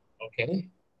 Okay.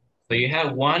 So you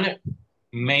have 1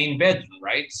 main bedroom,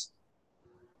 right?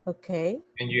 Okay.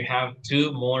 And you have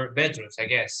 2 more bedrooms, I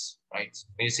guess, right?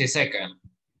 When you say second.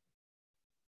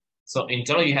 So in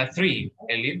total you have 3,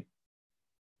 Eli.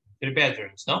 3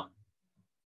 bedrooms, ¿no?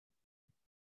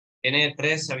 ¿Tiene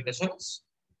 3 habitaciones?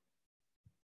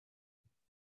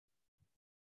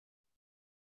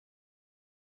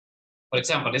 For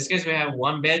example, in this case, we have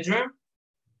 1 bedroom,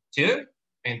 2,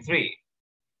 and 3.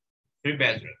 3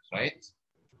 bedrooms, right?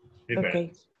 3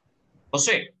 bedrooms.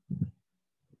 Jose.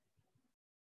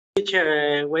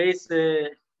 Teacher, where is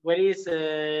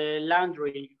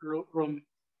laundry room?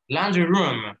 Laundry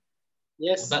room.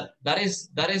 Yes. That is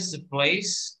the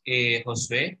place,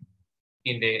 Jose,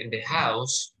 in the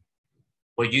house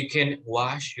where you can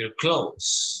wash your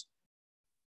clothes,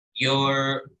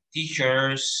 your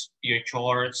t-shirts, your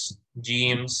shorts,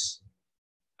 jeans,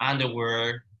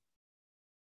 underwear,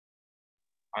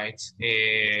 right?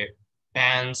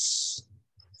 Pants.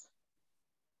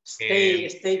 Stay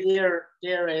there,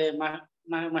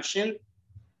 machine.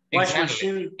 Wash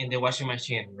machine. In the washing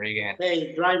machine, very good.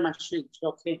 Hey, dry machine,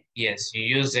 okay. Yes, you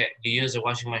use the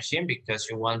washing machine because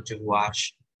you want to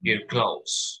wash your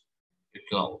clothes. Your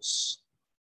clothes.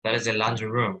 That is the laundry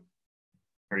room.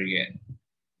 Very good.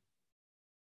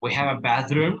 We have a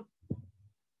bathroom.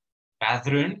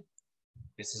 Bathroom.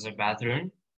 This is a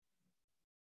bathroom.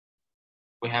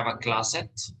 We have a closet.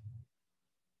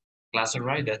 Closet,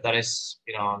 right? That is,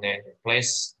 you know, the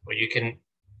place where you can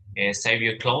save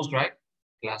your clothes, right?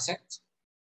 Closet.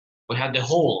 We have the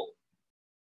hall.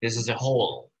 This is a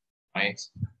hall, right?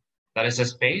 That is a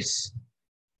space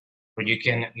where you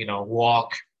can, you know,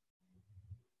 walk,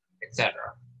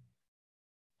 etc.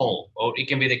 Hall, or it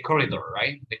can be the corridor,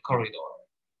 right? The corridor,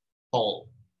 hall,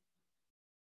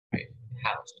 right?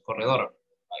 House, corredor,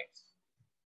 right?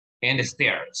 And the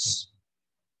stairs.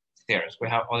 Stairs. We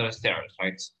have other stairs,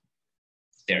 right?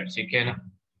 Stairs. You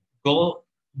can go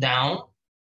down,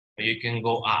 or you can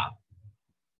go up.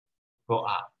 Go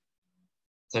up.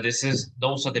 So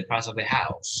those are the parts of the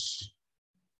house.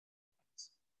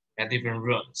 We have different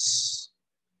rooms.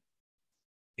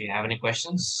 Do you have any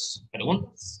questions?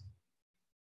 Preguntas?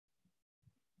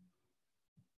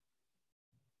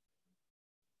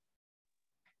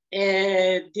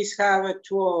 This have a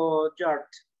 2 yard.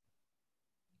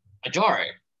 A jar?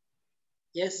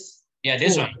 Yes. Yeah,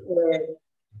 this one.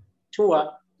 2,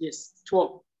 yes,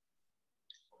 2.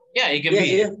 Yeah, it can yes, be.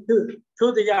 Yes,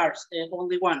 2 the yards,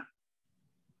 only 1.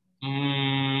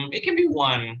 It can be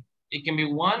 1. It can be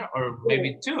 1 or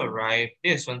maybe 2, right?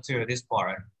 This one too, this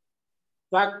part.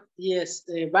 Back, yes,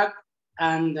 back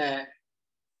and the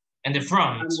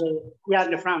front.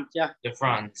 The front, yeah. The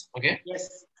front, okay.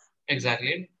 Yes.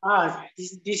 Exactly.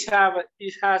 This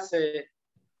has 2.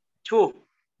 2,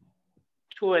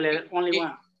 only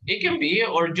 1. It can be,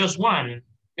 or just 1.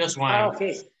 Just 1.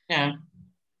 Okay. Yeah.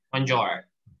 1 jar.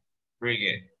 Very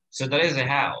good. So that is the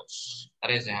house. That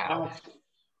is the house.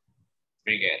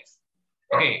 Very good.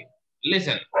 Okay,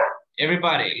 listen.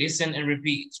 Everybody, listen and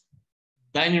repeat.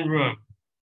 Dining room.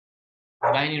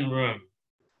 Dining room.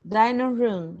 Dining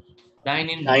room.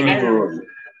 Dining room.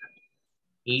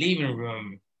 Living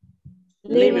room.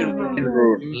 Living room.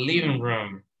 Living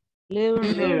room.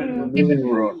 Living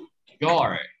room.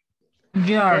 Yard.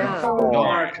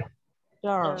 Yard.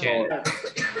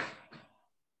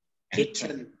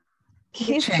 Kitchen.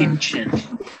 Kitchen.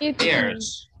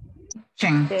 Stairs.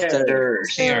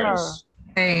 Stairs.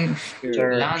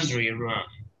 Laundry room.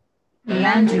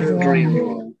 Laundry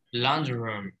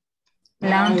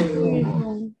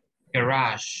room.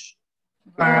 Garage.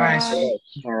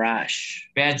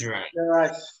 Bedroom.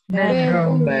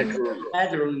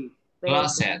 Bedroom.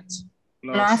 Closet.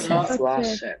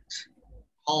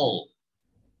 Hall.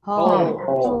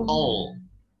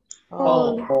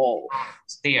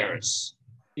 Stairs.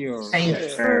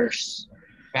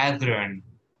 Bathroom.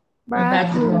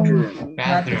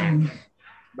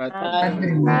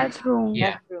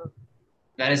 Yeah,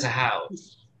 that is a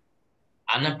house.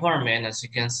 An apartment, as you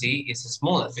can see, is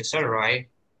small, as you said, right?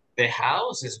 The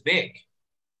house is big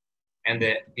and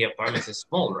the apartment is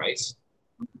small, right?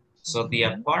 So the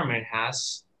apartment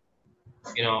has,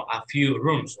 you know, a few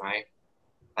rooms, right?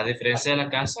 A diferencia de la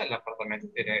casa, el apartamento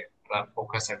tiene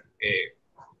pocas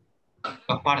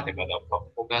partes, ¿verdad?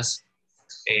 Pocas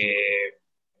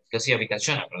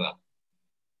habitaciones, ¿verdad?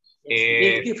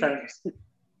 Different.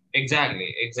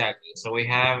 Exactly. So we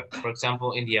have, for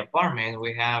example, in the apartment,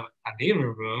 we have a living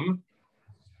room,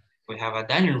 we have a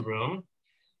dining room,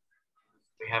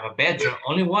 we have a bedroom,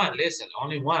 only 1, listen,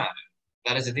 only 1.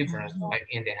 That is the difference. Like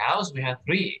in the house, we have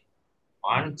 3.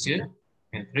 1, 2,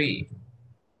 and 3.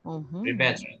 3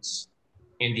 bedrooms.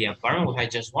 In the apartment, we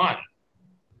have just 1.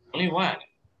 Only 1.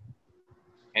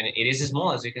 And it is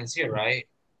small, as you can see, right?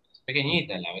 Es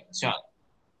pequeñita la habitación.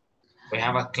 We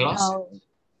have a closet.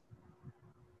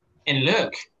 And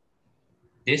look,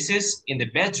 this is in the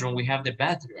bedroom. We have the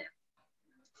bathroom,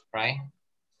 right?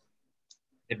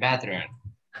 The bathroom.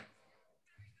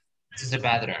 This is the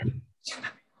bathroom.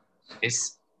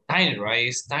 It's tiny, right?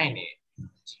 It's tiny.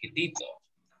 chiquitito.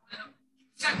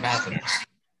 Bathroom.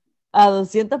 A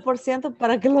 200%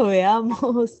 para que lo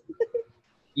veamos.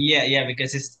 Yeah,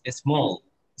 because it's small,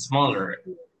 smaller.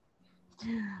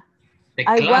 The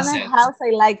I want closet. a house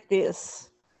I like this.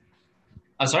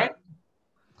 Oh, sorry?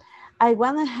 I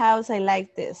want a house I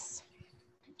like this.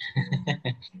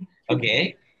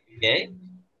 Okay.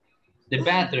 The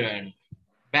bathroom.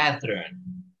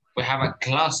 We have a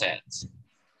closet.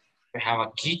 We have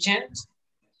a kitchen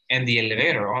and the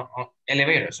elevator.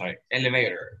 Elevator.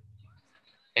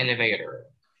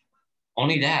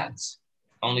 Only that.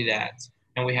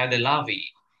 And we have the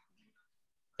lobby.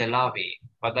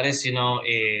 But that is,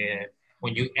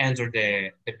 when you enter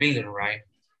the building, right?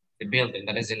 The building,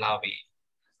 that is the lobby.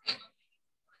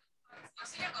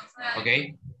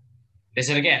 Okay?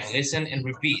 Listen again. Listen and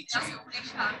repeat.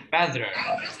 Bathroom.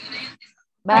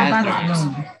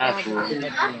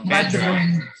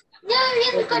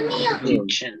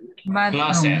 Kitchen.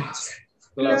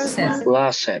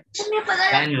 Closet.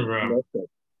 Dining room.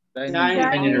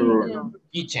 Dining room.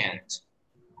 Kitchen.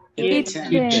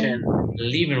 Kitchen.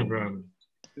 Living room.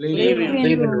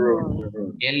 Living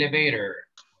room. Elevator.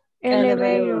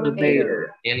 Elevator.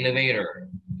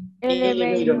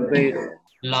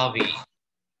 Lobby.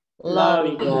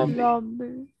 Lobby.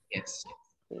 Yes.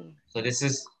 So this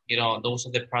is, those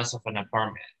are the parts of an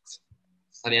apartment.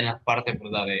 Serían las partes,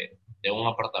 ¿verdad? De un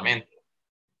apartamento.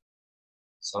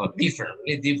 So different,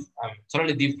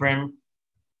 totally different,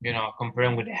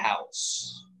 comparing with the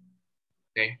house.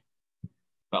 Okay.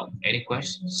 Well, any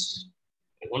questions?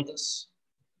 Preguntas?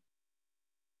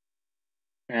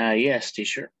 Yes,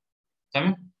 teacher. Tell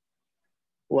me.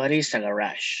 What is a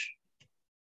garage?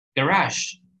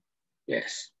 Garage.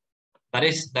 Yes. That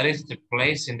is the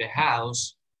place in the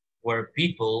house where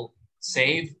people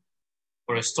save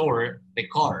or store the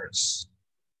cars,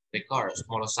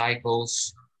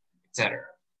 motorcycles, etc.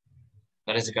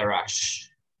 That is a garage.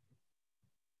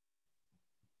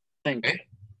 Thank you.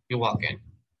 You're welcome.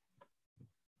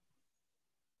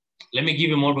 Let me give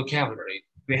you more vocabulary.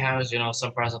 We have,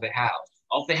 some parts of the house.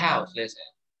 Listen.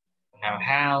 We have a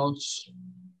house,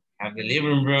 have the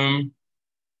living room,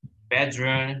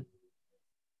 bedroom,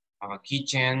 have a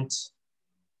kitchen,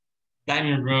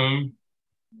 dining room,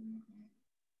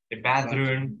 the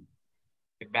bathroom.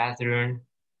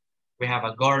 We have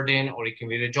a garden, or it can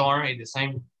be the jar, it's the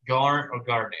same jar or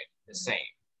garden, the same.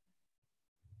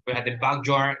 We have the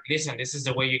backyard. Listen, this is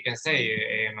the way you can say,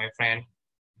 my friend,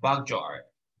 backyard.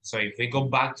 So if we go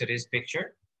back to this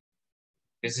picture,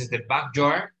 this is the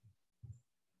backyard,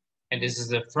 and this is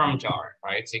the front yard,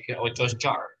 right? So you can, or just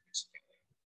yard.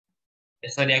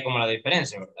 Esa sería como la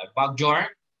diferencia, ¿verdad?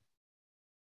 Backyard,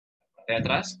 de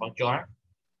atrás, backyard.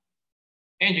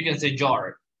 And you can say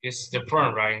yard, it's the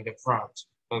front, right? In the front,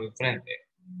 por el frente.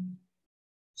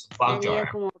 Sería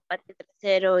como parte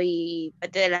trasero y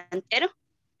parte delantero.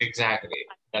 Exactly,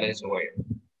 that is the way.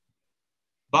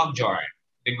 Backyard.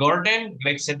 The garden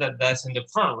makes it that that's in the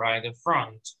front, right? The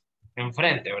front,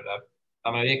 enfrente, ¿verdad?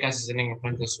 La mayoría casi se tienen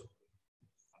enfrente de su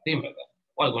jardín, ¿verdad?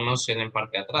 O algunos tienen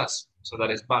parte de atrás. So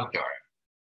that is backyard.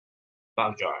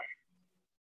 Backyard.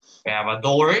 We have a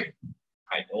door.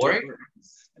 A door.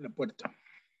 En la puerta.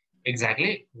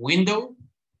 Exactly. Window.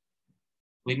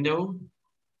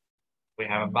 We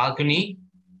have a balcony,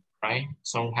 right?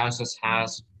 Some houses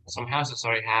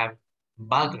already have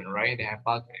balcony, right? They have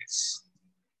balconies.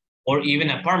 Or even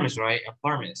apartments, right?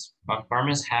 Apartments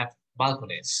have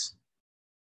balconies.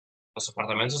 Los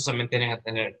apartamentos también tienen que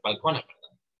tener balcones,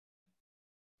 ¿verdad?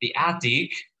 The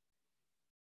attic.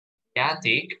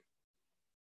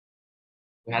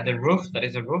 We have the roof. That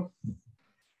is the roof.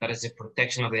 That is the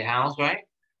protection of the house, right?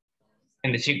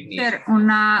 And the chimney.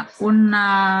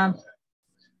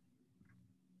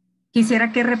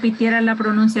 Quisiera que repitiera la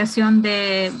pronunciación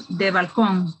de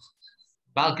balcón.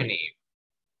 Balcony.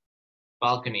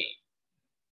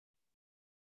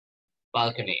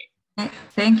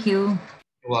 Thank you.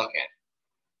 You're welcome.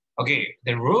 Okay,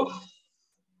 the roof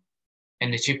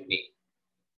and the chimney.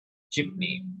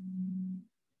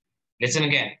 Listen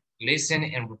again. Listen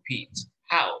and repeat.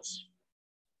 House.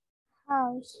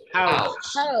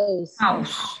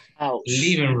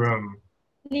 Living room.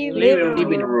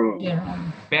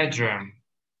 Bedroom.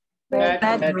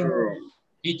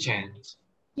 Kitchen.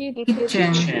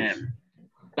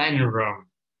 Dining room.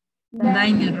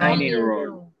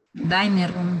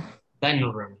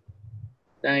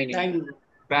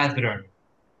 Bathroom.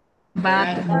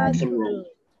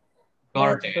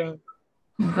 Garden.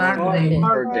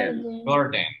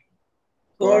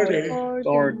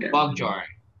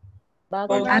 Backyard.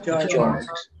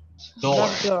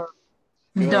 Door.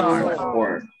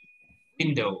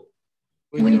 Window.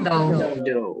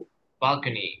 Window.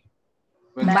 Balcony.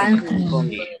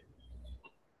 Balcony.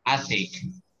 Attic.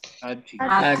 Attic.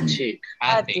 Attic.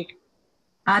 Attic.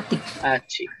 Attic.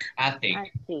 Attic.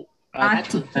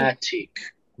 Attic.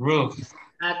 Roof.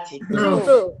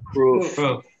 Roof.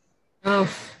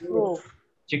 Roof.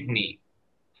 Chimney.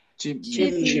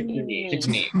 Chimney.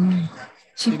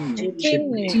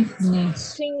 Chimney.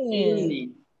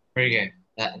 Very good.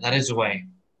 That is the way.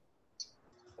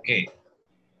 Okay.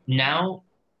 Now,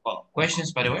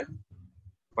 questions, by the way?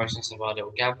 Questions about the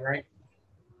vocabulary?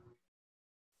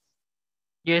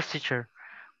 Yes, teacher.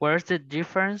 Where's the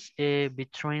difference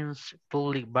between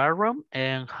public bathroom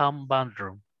and home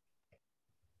bathroom?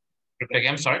 Repeat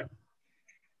again, sorry.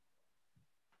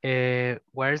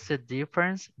 Where's the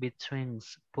difference between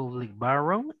public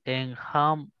bathroom and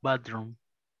home bathroom?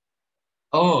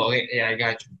 Oh, okay. Yeah, I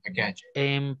got you.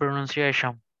 In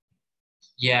pronunciation.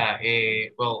 Yeah,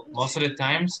 well, most of the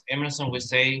times, Emerson will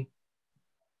say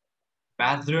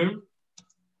bathroom,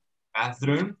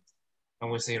 and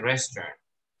we say restaurant.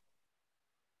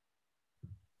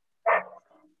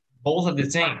 Both are the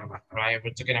same, right?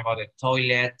 We're talking about the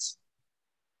toilet.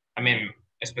 I mean,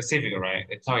 specific, right?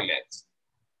 The toilet.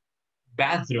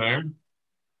 Bathroom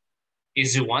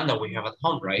is the one that we have at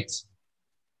home, right?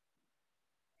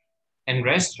 And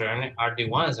restaurant are the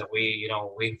ones that we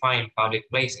find public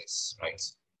places, right?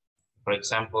 For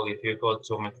example, if you go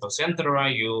to Metro Centro,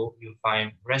 you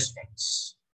find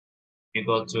restaurants. You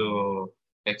go to,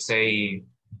 let's say,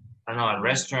 I don't know, a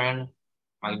restaurant,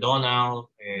 McDonald's,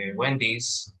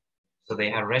 Wendy's, so they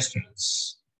have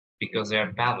restaurants because they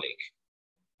are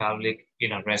public,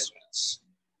 restaurants.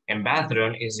 And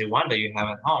bathroom is the one that you have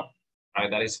at home, right?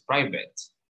 That is private.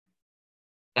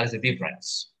 That's the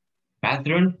difference.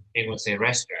 Bathroom, it was a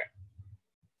restaurant.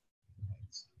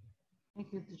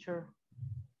 Thank you, teacher.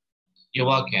 You're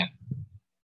welcome.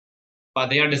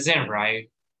 But they are the same, right?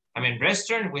 I mean,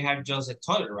 restaurant, we have just a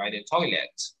toilet, right? The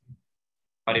toilet.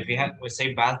 But if we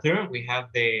say bathroom, we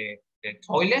have the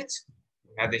toilet,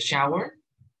 we have the shower.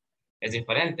 Es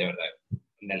diferente, ¿verdad?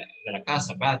 De la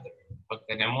casa, bathroom. Porque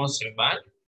tenemos el baño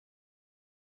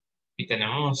y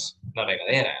tenemos la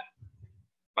regadera.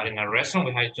 But in a restaurant,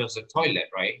 we have just a toilet,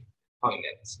 right?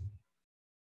 Toilet.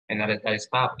 And that is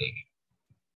public.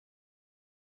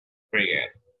 Very good.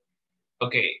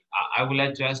 Okay, I would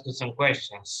like to ask you some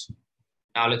questions.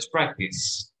 Now let's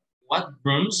practice. What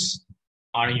rooms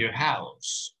are in your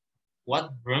house?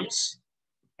 What rooms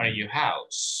are in your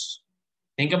house?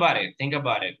 Think about it.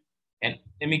 And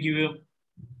let me give you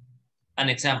an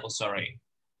example, sorry.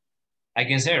 I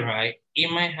can say, right,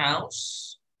 in my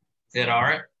house, there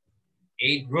are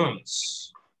 8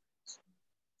 rooms.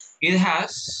 It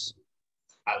has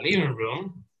a living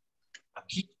room, a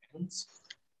kitchen,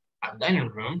 a dining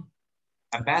room,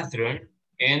 a bathroom,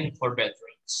 and 4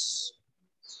 bedrooms.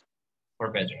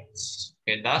 4 bedrooms.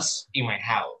 Okay, that's in my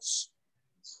house.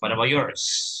 What about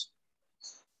yours?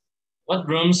 What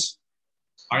rooms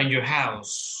are in your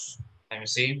house? Let me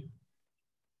see.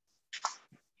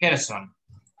 Harrison,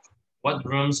 what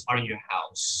rooms are in your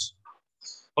house?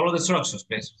 Follow the instructions,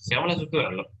 please. Sigamos la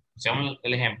estructura, sigamos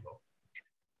el ejemplo.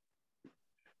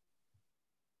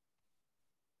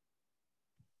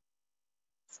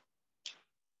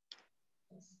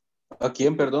 ¿A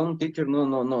quién, perdón, teacher?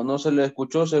 No se le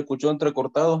escuchó, se escuchó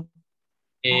entrecortado.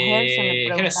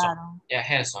 Harrison. Yeah,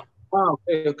 Harrison. Ah,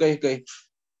 okay.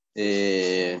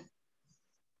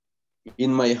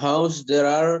 In my house, there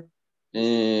are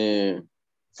 5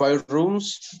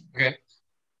 rooms. Okay.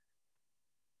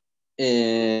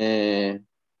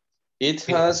 It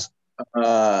has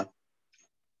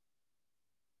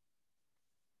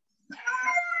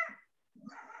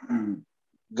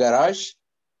garage.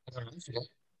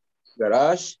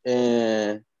 Garage.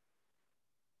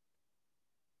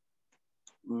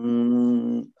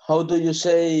 How do you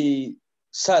say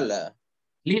sala?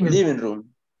 Living room.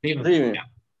 Living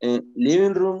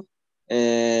room.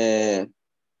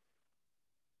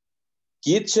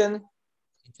 Kitchen.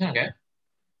 Okay.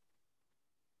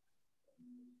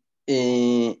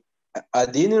 A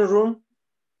dining room.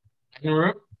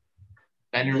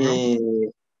 Dining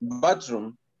room.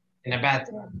 Bathroom. In a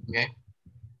bathroom. Okay.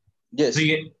 Yes.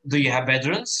 Do you have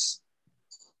bedrooms?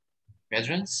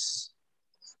 Bedrooms.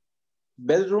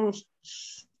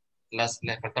 Les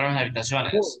faltaron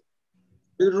habitaciones.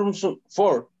 Bedrooms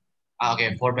 4. Ah,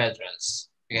 okay, 4 bedrooms.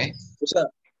 Okay. O sea,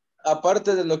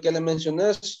 aparte de lo que le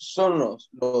mencioné, son los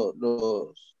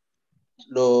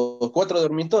 4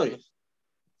 dormitorios.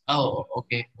 Oh,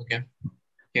 okay.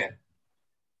 Yeah.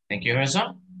 Thank you,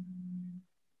 Harrison.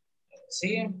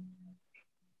 See.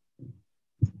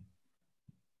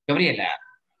 Gabriela,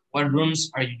 what rooms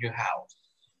are in your house?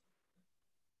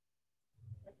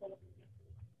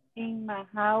 In my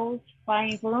house,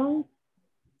 5 rooms,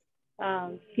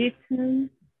 kitchen,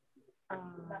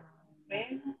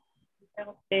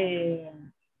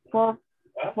 four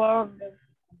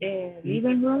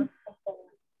living room,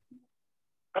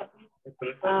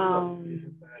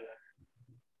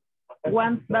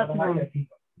 one bathroom.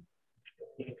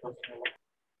 Thank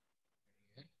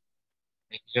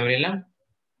you, Gabriela.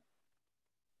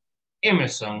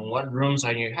 Emerson, what rooms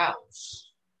are in your house?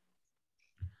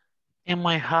 In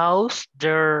my house,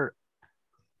 there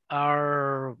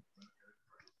are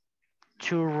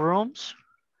 2 rooms.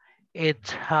 It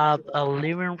has a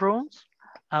living room,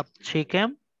 a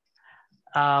kitchen,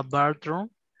 a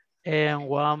bathroom, and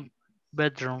 1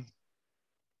 bedroom.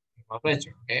 My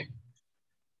pleasure, okay.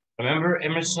 Remember,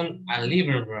 Emerson, a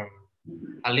living room.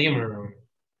 A living room.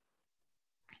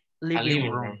 Living a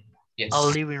living room. room. Yes. A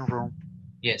living room.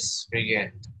 Yes, very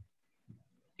good.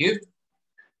 You?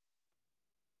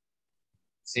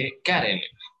 See, Karen,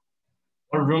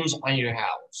 what rooms are in your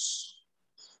house?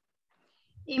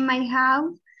 In my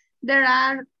house, there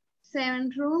are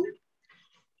 7 rooms.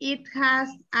 It has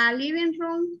a living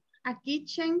room, a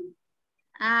kitchen,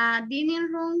 a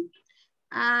dining room,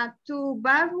 2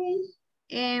 bathrooms,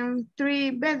 and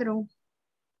 3 bedrooms.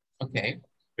 Okay.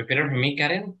 Repeat it for me,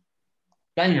 Karen.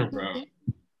 Dining room.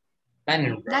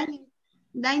 Dining room.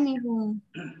 Dining room.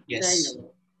 Yes.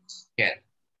 Good.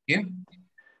 You?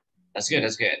 That's good,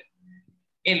 that's good.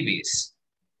 Elvis,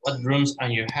 what rooms are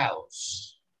in your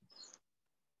house?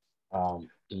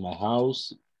 In my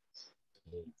house,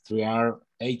 there are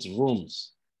 8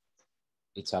 rooms.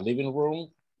 It's a living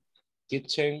room,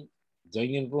 kitchen,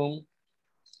 dining room,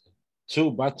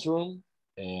 2 bathrooms,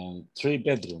 and 3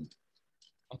 bedrooms.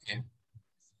 Okay.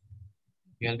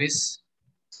 Elvis?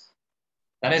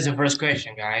 That is the first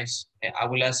question, guys. I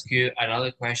will ask you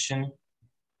another question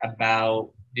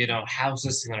about,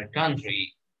 houses in our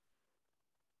country.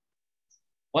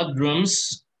 What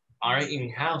rooms are in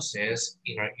houses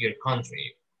in your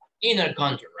country? In our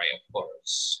country, right, of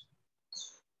course.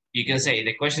 You can say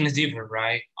the question is different,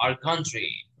 right? Our country.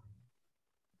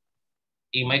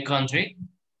 In my country,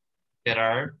 there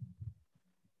are,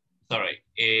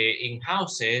 in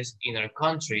houses in our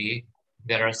country,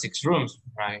 there are 6 rooms,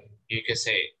 right? You can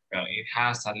say it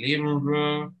has a living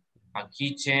room, a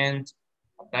kitchen,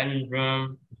 a dining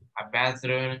room, a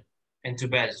bathroom, and 2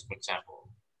 beds, for example.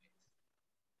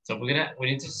 So we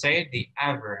need to say the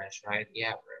average, right? The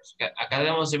average. Acá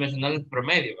debemos de mencionar el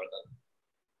promedio, ¿verdad?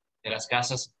 De las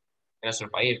casas en nuestro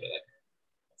país, ¿verdad?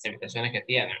 Las habitaciones que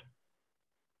tienen.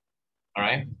 All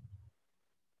right?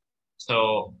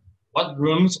 So, what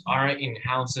rooms are in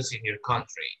houses in your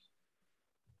country?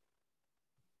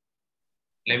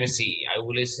 Let me see. I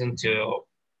will listen to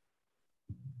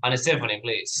Ana Stephanie,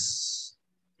 please.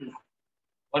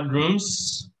 What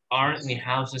rooms are in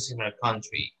houses in our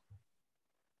country?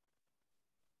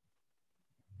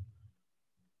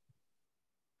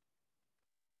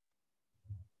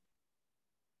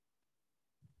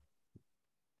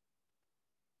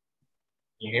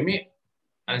 Can you hear me,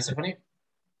 Ana Stephanie?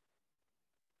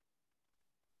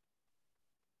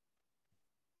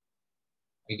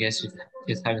 I guess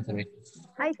she's having some issues.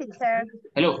 Hi, teacher.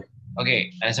 Hello.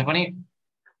 Okay, Ana Stephanie.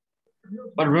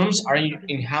 What rooms are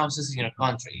in houses in your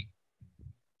country?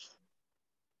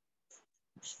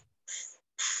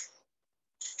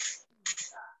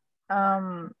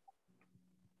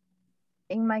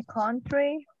 In my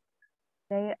country,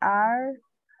 there are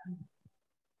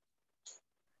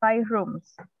 5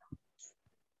 rooms.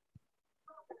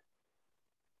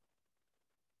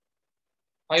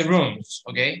 Five rooms,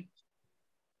 okay?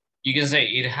 You can say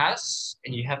it has,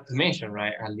 and you have to mention,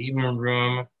 right? A living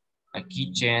room, a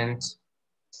kitchen.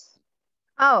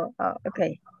 Oh,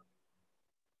 okay.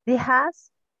 It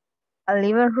has a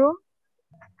living room,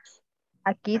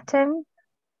 a kitchen,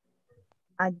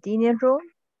 a dining room,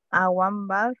 a 1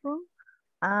 bathroom,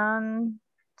 and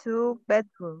 2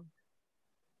 bedrooms.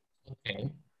 Okay.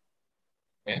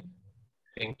 Okay.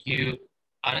 Thank you,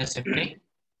 Ana Stephanie.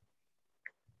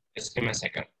 Just give me a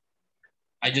second.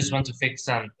 I just want to fix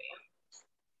something.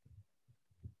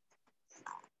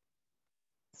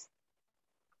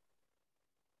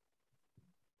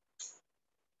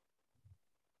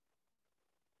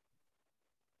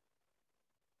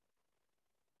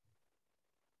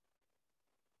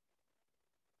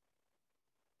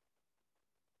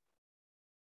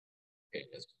 Okay,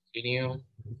 let's continue.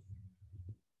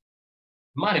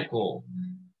 Marco,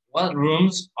 what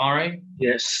rooms are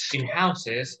in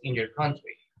houses in your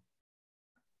country?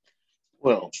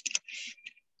 Well,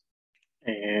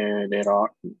 there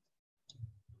are,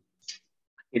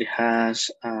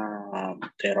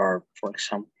 for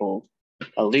example,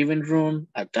 a living room,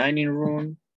 a dining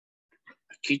room,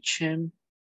 a kitchen,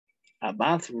 a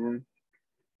bathroom,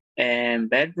 and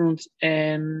bedrooms,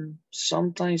 and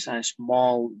sometimes a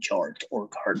small yard or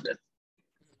garden.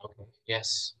 Okay,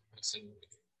 yes.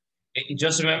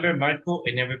 Just remember, Marco,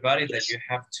 and everybody, that you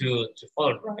have to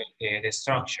follow the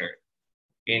structure.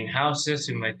 In houses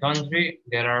in my country,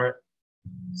 there are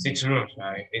 6 rooms,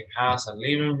 right? It has a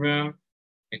living room,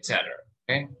 etc.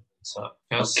 Okay, so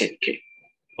just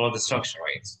follow the structure,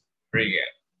 right? Very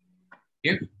good.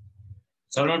 You?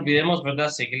 Solo no olvidemos, ¿verdad?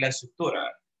 Seguir la estructura.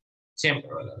 Siempre,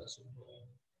 ¿verdad?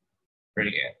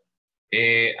 Very good.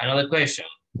 Another question.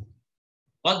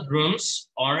 What rooms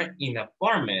are in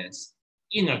apartments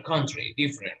in a country?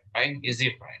 Different, right? It's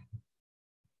different.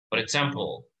 For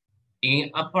example,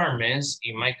 in apartments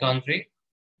in my country,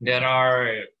 there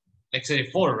are, let's say,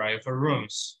 4, right? 4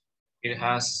 rooms. It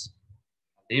has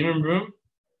a living room,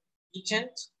 kitchen,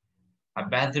 a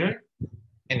bathroom,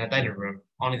 and a dining room.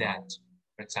 Only that,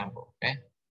 for example, okay?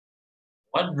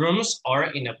 What rooms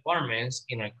are in apartments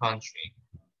in our country?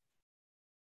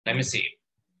 Let me see.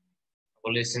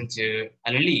 We'll listen to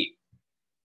Alili.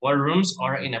 What rooms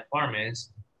are in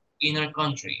apartments in our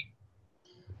country?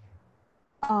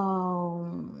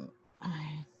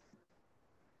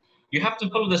 You have to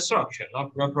follow the structure,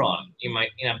 not wrong. In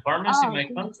apartments in my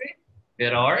country,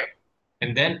 there are,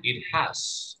 and then it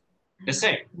has the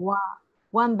same.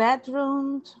 One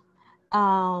bedroom,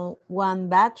 one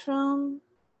bathroom,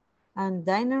 and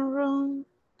dining room,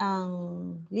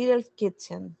 and little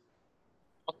kitchen.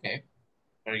 Okay,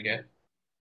 very good.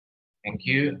 Thank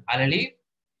you, Aleli.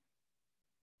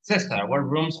 Cesar, what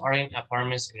rooms are in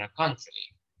apartments in our country?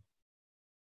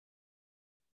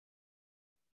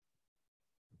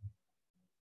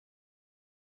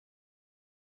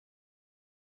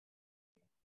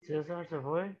 César se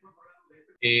fue.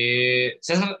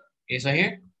 César, ¿is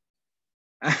here?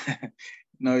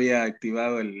 No había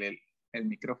activado el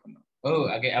micrófono. Oh,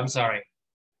 okay, I'm sorry.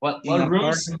 What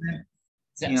rooms?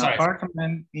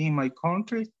 Apartment in my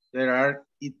country, there are,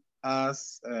 it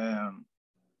has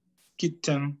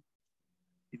kitchen,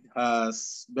 it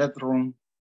has bedroom,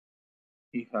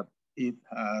 it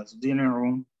has dining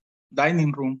room,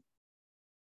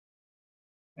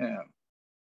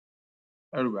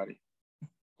 everybody.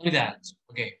 Only that,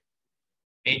 okay.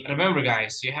 Hey, remember,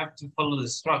 guys, you have to follow the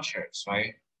structures,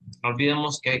 right? No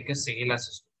olvidemos que hay que seguir las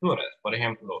estructuras. Por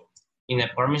ejemplo, in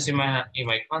apartments in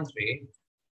my country,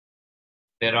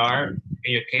 there are,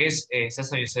 in your case,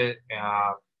 Cesar, you said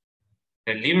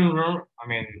the living room,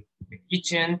 the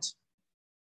kitchen.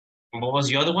 And what was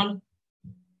the other one?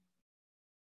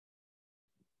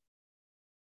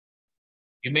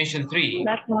 You mentioned 3.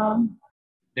 Bathroom.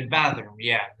 The bathroom,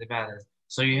 yeah, the bathroom.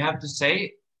 So you have to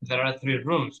say there are 3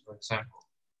 rooms, for example.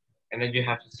 And then you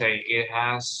have to say it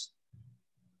has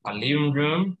a living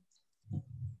room,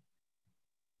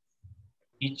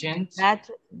 kitchen,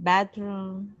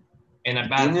 bathroom, and a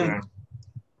bathroom.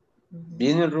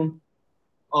 Dining room.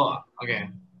 Oh, okay.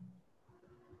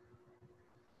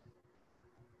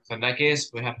 So in that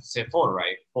case, we have to say 4,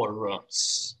 right? 4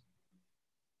 rooms.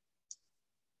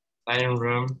 Dining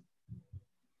room,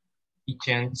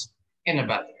 kitchen, and a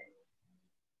bathroom.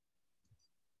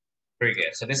 Very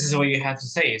good. So this is what you have to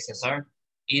say, Cesar.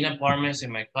 In apartments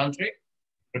in my country.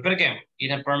 Repeat again.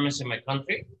 In apartments in my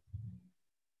country.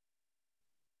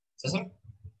 Cesar?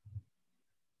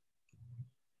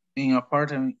 In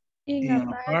apartment in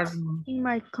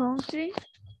my country.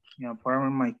 In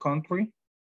apartment in my country,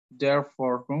 there are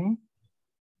 4 rooms.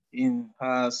 It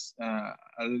has a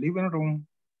living room,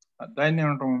 a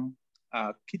dining room,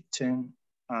 a kitchen,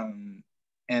 and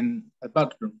a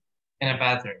bathroom. And a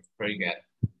bathroom. Very good.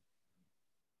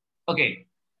 Okay.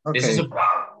 This is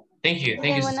thank you.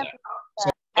 Thank you, Cesar.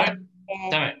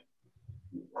 Sorry.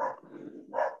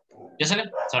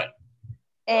 Sorry.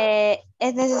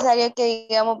 Es necesario que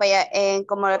digamos, vaya,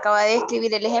 como lo acaba de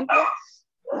describir el ejemplo,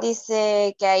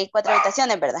 dice que hay 4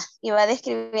 habitaciones, ¿verdad? Y va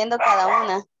describiendo cada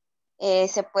una.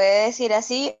 ¿Se puede decir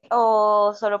así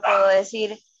o solo puedo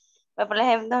decir, por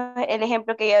ejemplo, el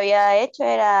ejemplo que yo había hecho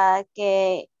era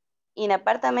que in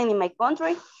apartment in my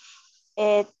country,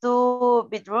 2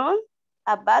 bedroom,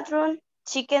 a bathroom,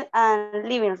 kitchen and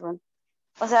living room.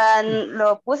 O sea,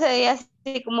 lo puse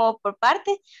así como por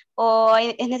parte, o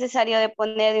es necesario de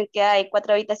poner que hay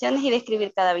 4 habitaciones y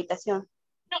describir cada habitación.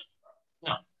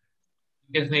 No.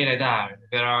 You can say like that.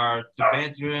 There are 2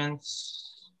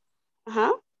 bedrooms.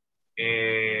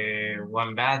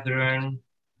 One bathroom.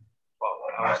 Well,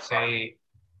 I would say,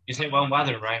 you say 1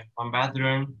 bathroom, right? 1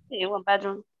 bathroom. Sí, 1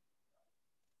 bathroom.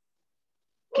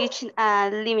 Kitchen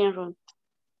and living room.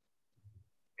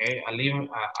 Okay, a living,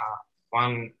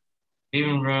 one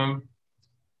living room,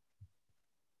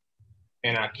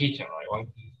 and a kitchen, right? One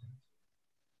kitchen.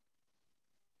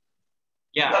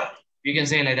 Yeah, you can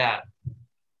say it like that.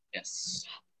 Yes.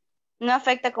 No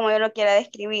afecta como yo lo quiera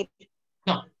describir.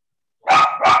 No,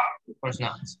 of course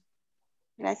not.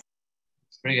 Gracias.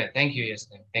 Very good. Thank you,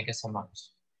 Justin. Thank you so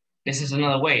much. This is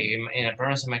another way. In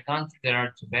appearance of my country, there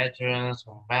are 2 bedrooms,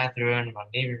 1 bathroom, 1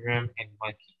 living room, and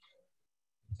 1 kitchen.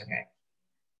 Okay.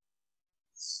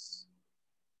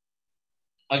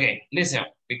 Okay, listen.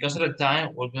 Because of the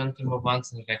time, we're going to move on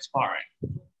to the next part.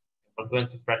 We're going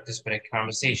to practice with a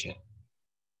conversation.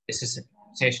 This is a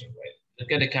conversation, right?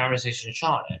 Look at the conversation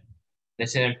shown.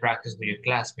 Listen and practice with your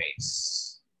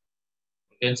classmates.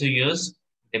 We're going to use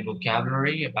the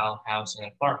vocabulary about house and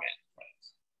apartment. Right?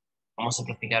 Vamos a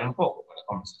practicar un poco con la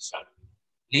conversación.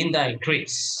 Linda and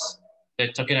Chris,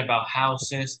 they're talking about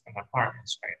houses and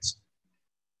apartments, right?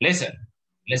 Listen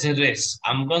to this.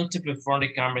 I'm going to perform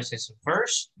the conversation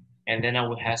first, and then I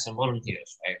will have some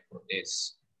volunteers, right, for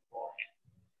this.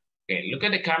 Okay, look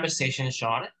at the conversation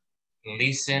shown.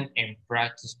 Listen and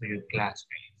practice with your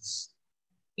classmates.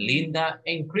 Linda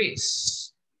and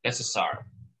Chris. Let's start.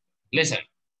 Listen.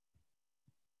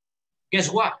 Guess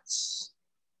what?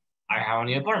 I have a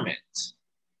new apartment.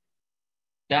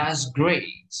 That's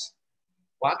great.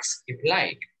 What's it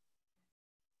like?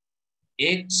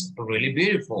 It's really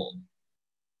beautiful.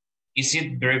 Is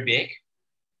it very big?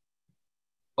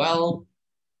 Well,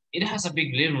 it has a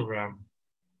big living room,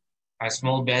 a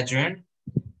small bedroom,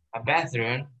 a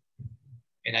bathroom,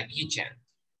 and a kitchen.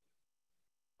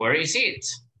 Where is it?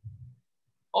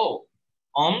 Oh,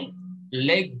 on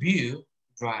Lakeview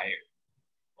Drive.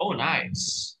 Oh,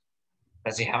 nice.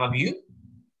 Does it have a view?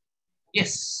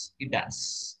 Yes, it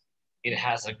does. It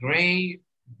has a great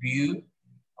view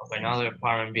of another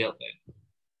apartment building.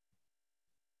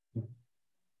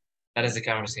 That is the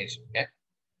conversation, okay?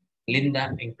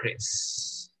 Linda and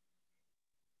Chris.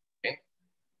 Okay.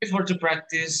 Before to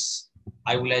practice,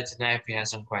 I would like to know if you have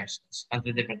some questions.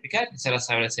 Antes de practicar, quisiera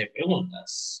saber si hay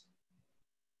preguntas.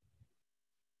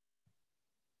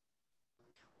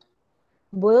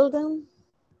 Building.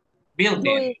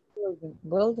 Building.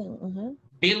 Building.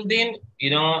 Building, you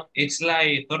know, it's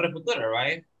like Torre Futura,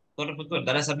 right? Torre Futura,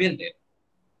 that is a building.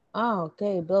 Oh,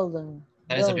 okay, building.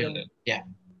 That is a building, yeah.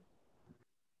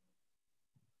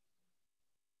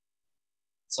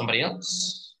 Somebody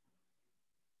else?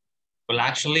 Well,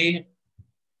 actually,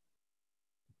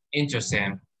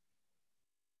 interesting.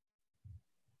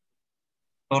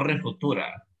 Torre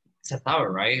Futura. It's a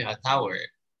tower, right? A tower.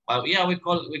 Well, yeah, we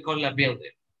call it a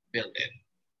building. Building.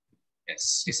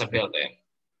 Yes, it's a building.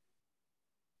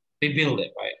 Big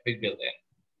building, right? Big building.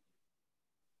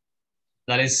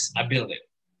 That is a building.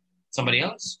 Somebody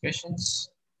else? Questions?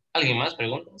 ¿Alguien más?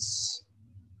 Preguntas?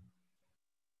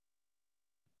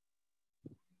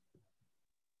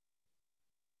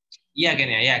 Yeah,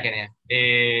 Kenia.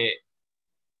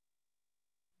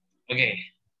 Okay,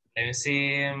 let me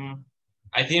see.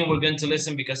 I think we're going to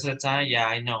listen because of the time. Yeah,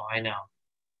 I know.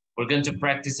 We're going to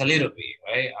practice a little bit,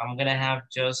 right? I'm going to have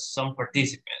just some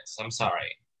participants. I'm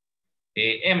sorry.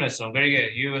 Emerson, very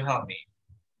good. You will help me.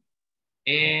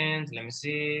 And let me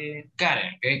see.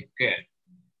 Karen, okay, good.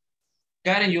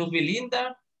 Karen, you'll be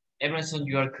Linda. Emerson,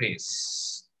 you are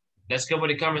Chris. Let's go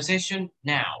with the conversation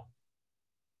now.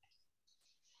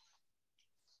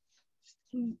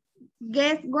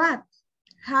 Guess what?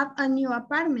 Have a new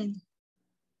apartment.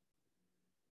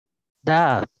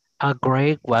 That a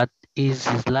great what is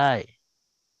it like?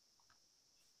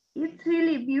 It's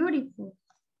really beautiful.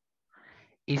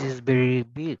 It is very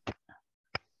big.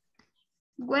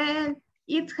 Well,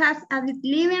 it has a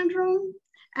living room,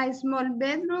 a small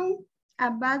bedroom, a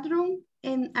bathroom,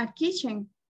 and a kitchen.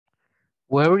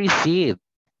 Where is it?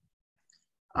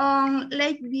 On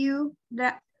Lakeview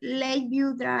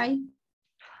Drive.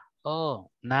 Oh,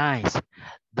 nice.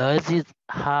 Does it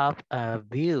have a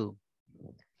view?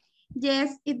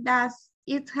 Yes, it does.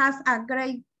 It has a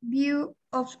great view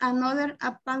of another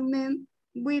apartment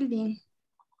building.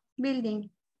 Very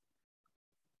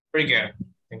good.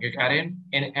 Thank you, Karen.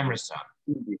 And Emerson.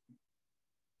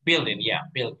 Building, yeah,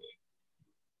 building.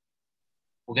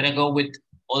 We're going to go with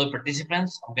other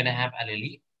participants. I'm going to have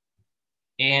Aleli.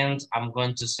 And I'm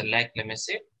going to select, let me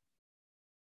see.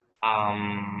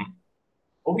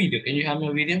 Ovidio, can you have me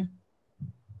a video?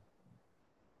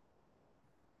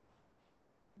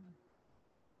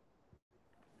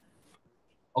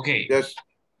 Okay. Yes.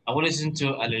 I will listen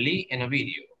to Aleli and a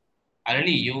video.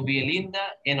 Aleli, you will be Linda,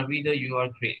 and a video you are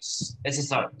Chris. Let's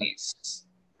start, please.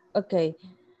 Okay.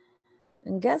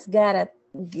 Guess got.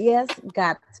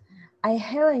 I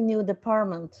have a new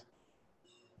department.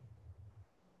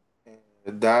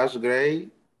 That's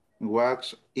great.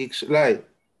 What's it like?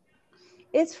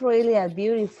 It's really a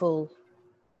beautiful.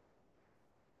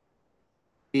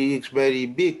 It's very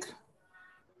big.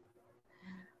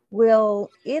 Well,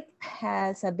 it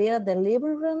has a big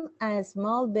living room, a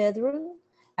small bedroom,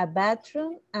 a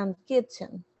bathroom, and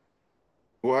kitchen.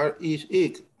 Where is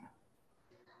it?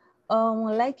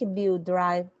 Like a view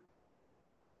drive.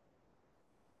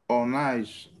 Oh,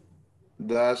 nice.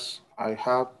 That's I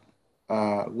have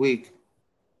a week.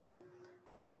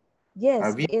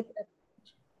 Yes,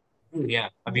 Yeah,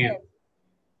 a view.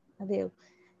 A view.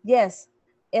 Yes,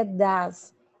 it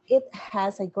does. It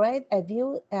has a great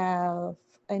view of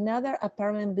another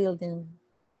apartment building.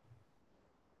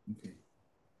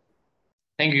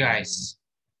 Thank you, guys.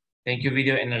 Thank you,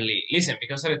 video and Ali. Listen,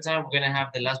 because of the time, we're gonna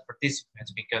have the last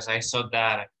participants because I saw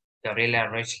that Gabriela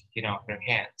raised, her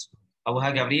hand. I will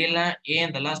have Gabriela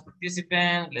and the last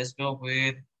participant. Let's go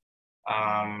with,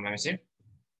 let me see.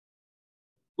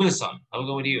 Wilson, I will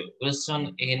go with you.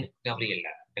 Wilson and Gabriela,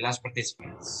 the last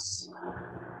participants.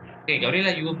 Okay,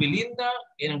 Gabriela, you will be Linda,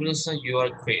 and Wilson, you are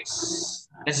Chris.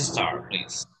 Let's start,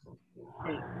 please.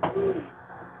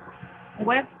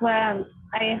 Well,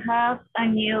 I have a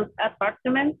new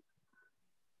apartment.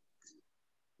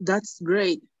 That's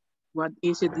great. What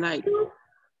is it like?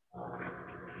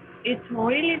 It's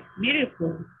really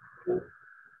beautiful.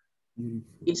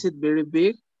 Is it very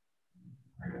big?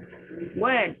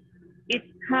 Well, it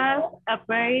has a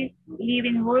very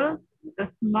living room, a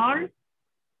small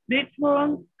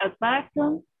bedroom, a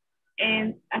bathroom,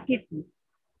 and a kitchen.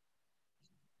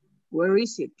 Where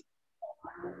is it?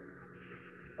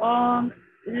 On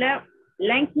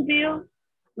Lakeview,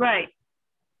 right.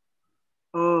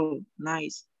 Oh,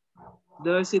 nice.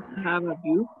 Does it have a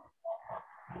view?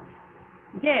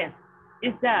 Yes,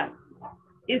 it does.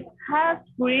 It has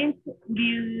great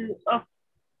view of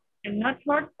a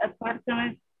Northford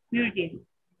apartment building.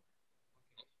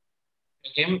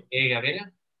 Okay,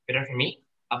 Gabriela, better for me.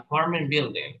 Apartment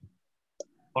building.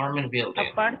 Apartment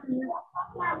building.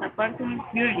 Apartment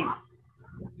building.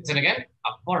 Say it again.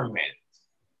 Apartment.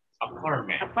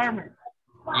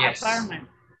 Yes. Apartment.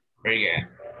 Very good.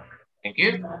 Thank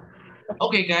you.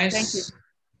 Okay, guys. Thank you.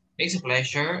 It's a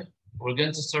pleasure. We're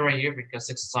going to start right here because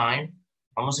it's time.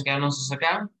 Vamos a quedarnos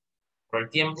acá por el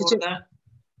tiempo, ¿verdad?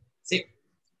 Sí.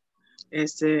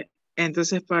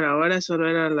 Entonces para ahora solo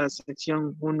era la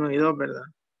sección 1 y 2, ¿verdad?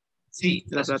 Sí,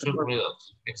 la sección 1 y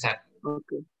 2. Exacto.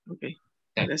 Ok.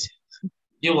 Gracias.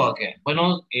 You're welcome.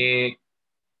 Bueno,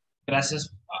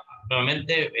 gracias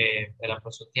nuevamente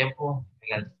por su tiempo.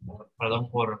 Perdón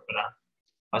por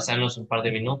pasarnos un par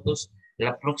de minutos.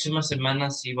 La próxima semana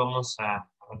sí vamos a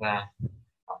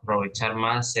aprovechar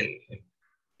más el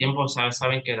tiempo.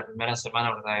 Saben que la primera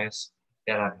semana, ¿verdad? Es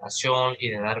de adaptación y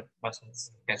de dar bastantes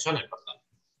explicaciones, ¿verdad?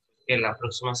 Que la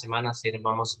próxima semana sí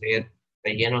vamos a ir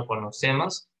de lleno con los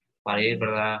temas para ir,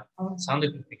 ¿verdad? Avanzando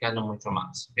y practicando mucho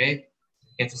más, ¿ok?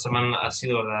 Esta semana ha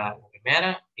sido la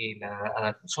primera y la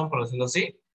adaptación, por decirlo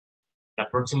así. La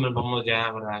próxima vamos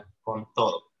ya, ¿verdad? Con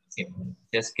todo. ¿Sí? Así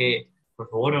es que, por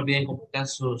favor, no olviden completar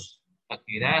sus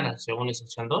actividades en la sección 1 y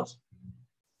sección 2.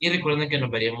 Y recuerden que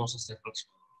nos veríamos hasta el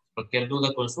próximo. Cualquier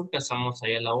duda, consulta, estamos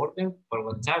ahí a la orden por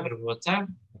WhatsApp,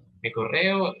 mi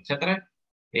correo, etc.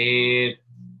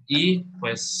 Y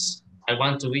pues, I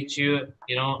want to wish you,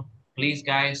 please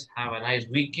guys, have a nice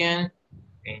weekend.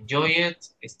 Enjoy it.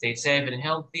 Stay safe and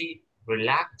healthy.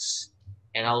 Relax.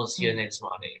 And I will see you next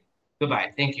Monday.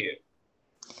 Goodbye. Thank you.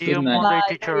 See you Monday,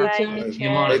 teacher. See you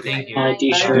Monday. Thank you. Hi,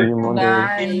 teacher. See you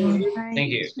Monday.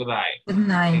 Thank you. Goodbye. Good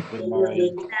night.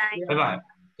 Bye-bye.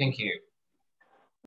 Thank you.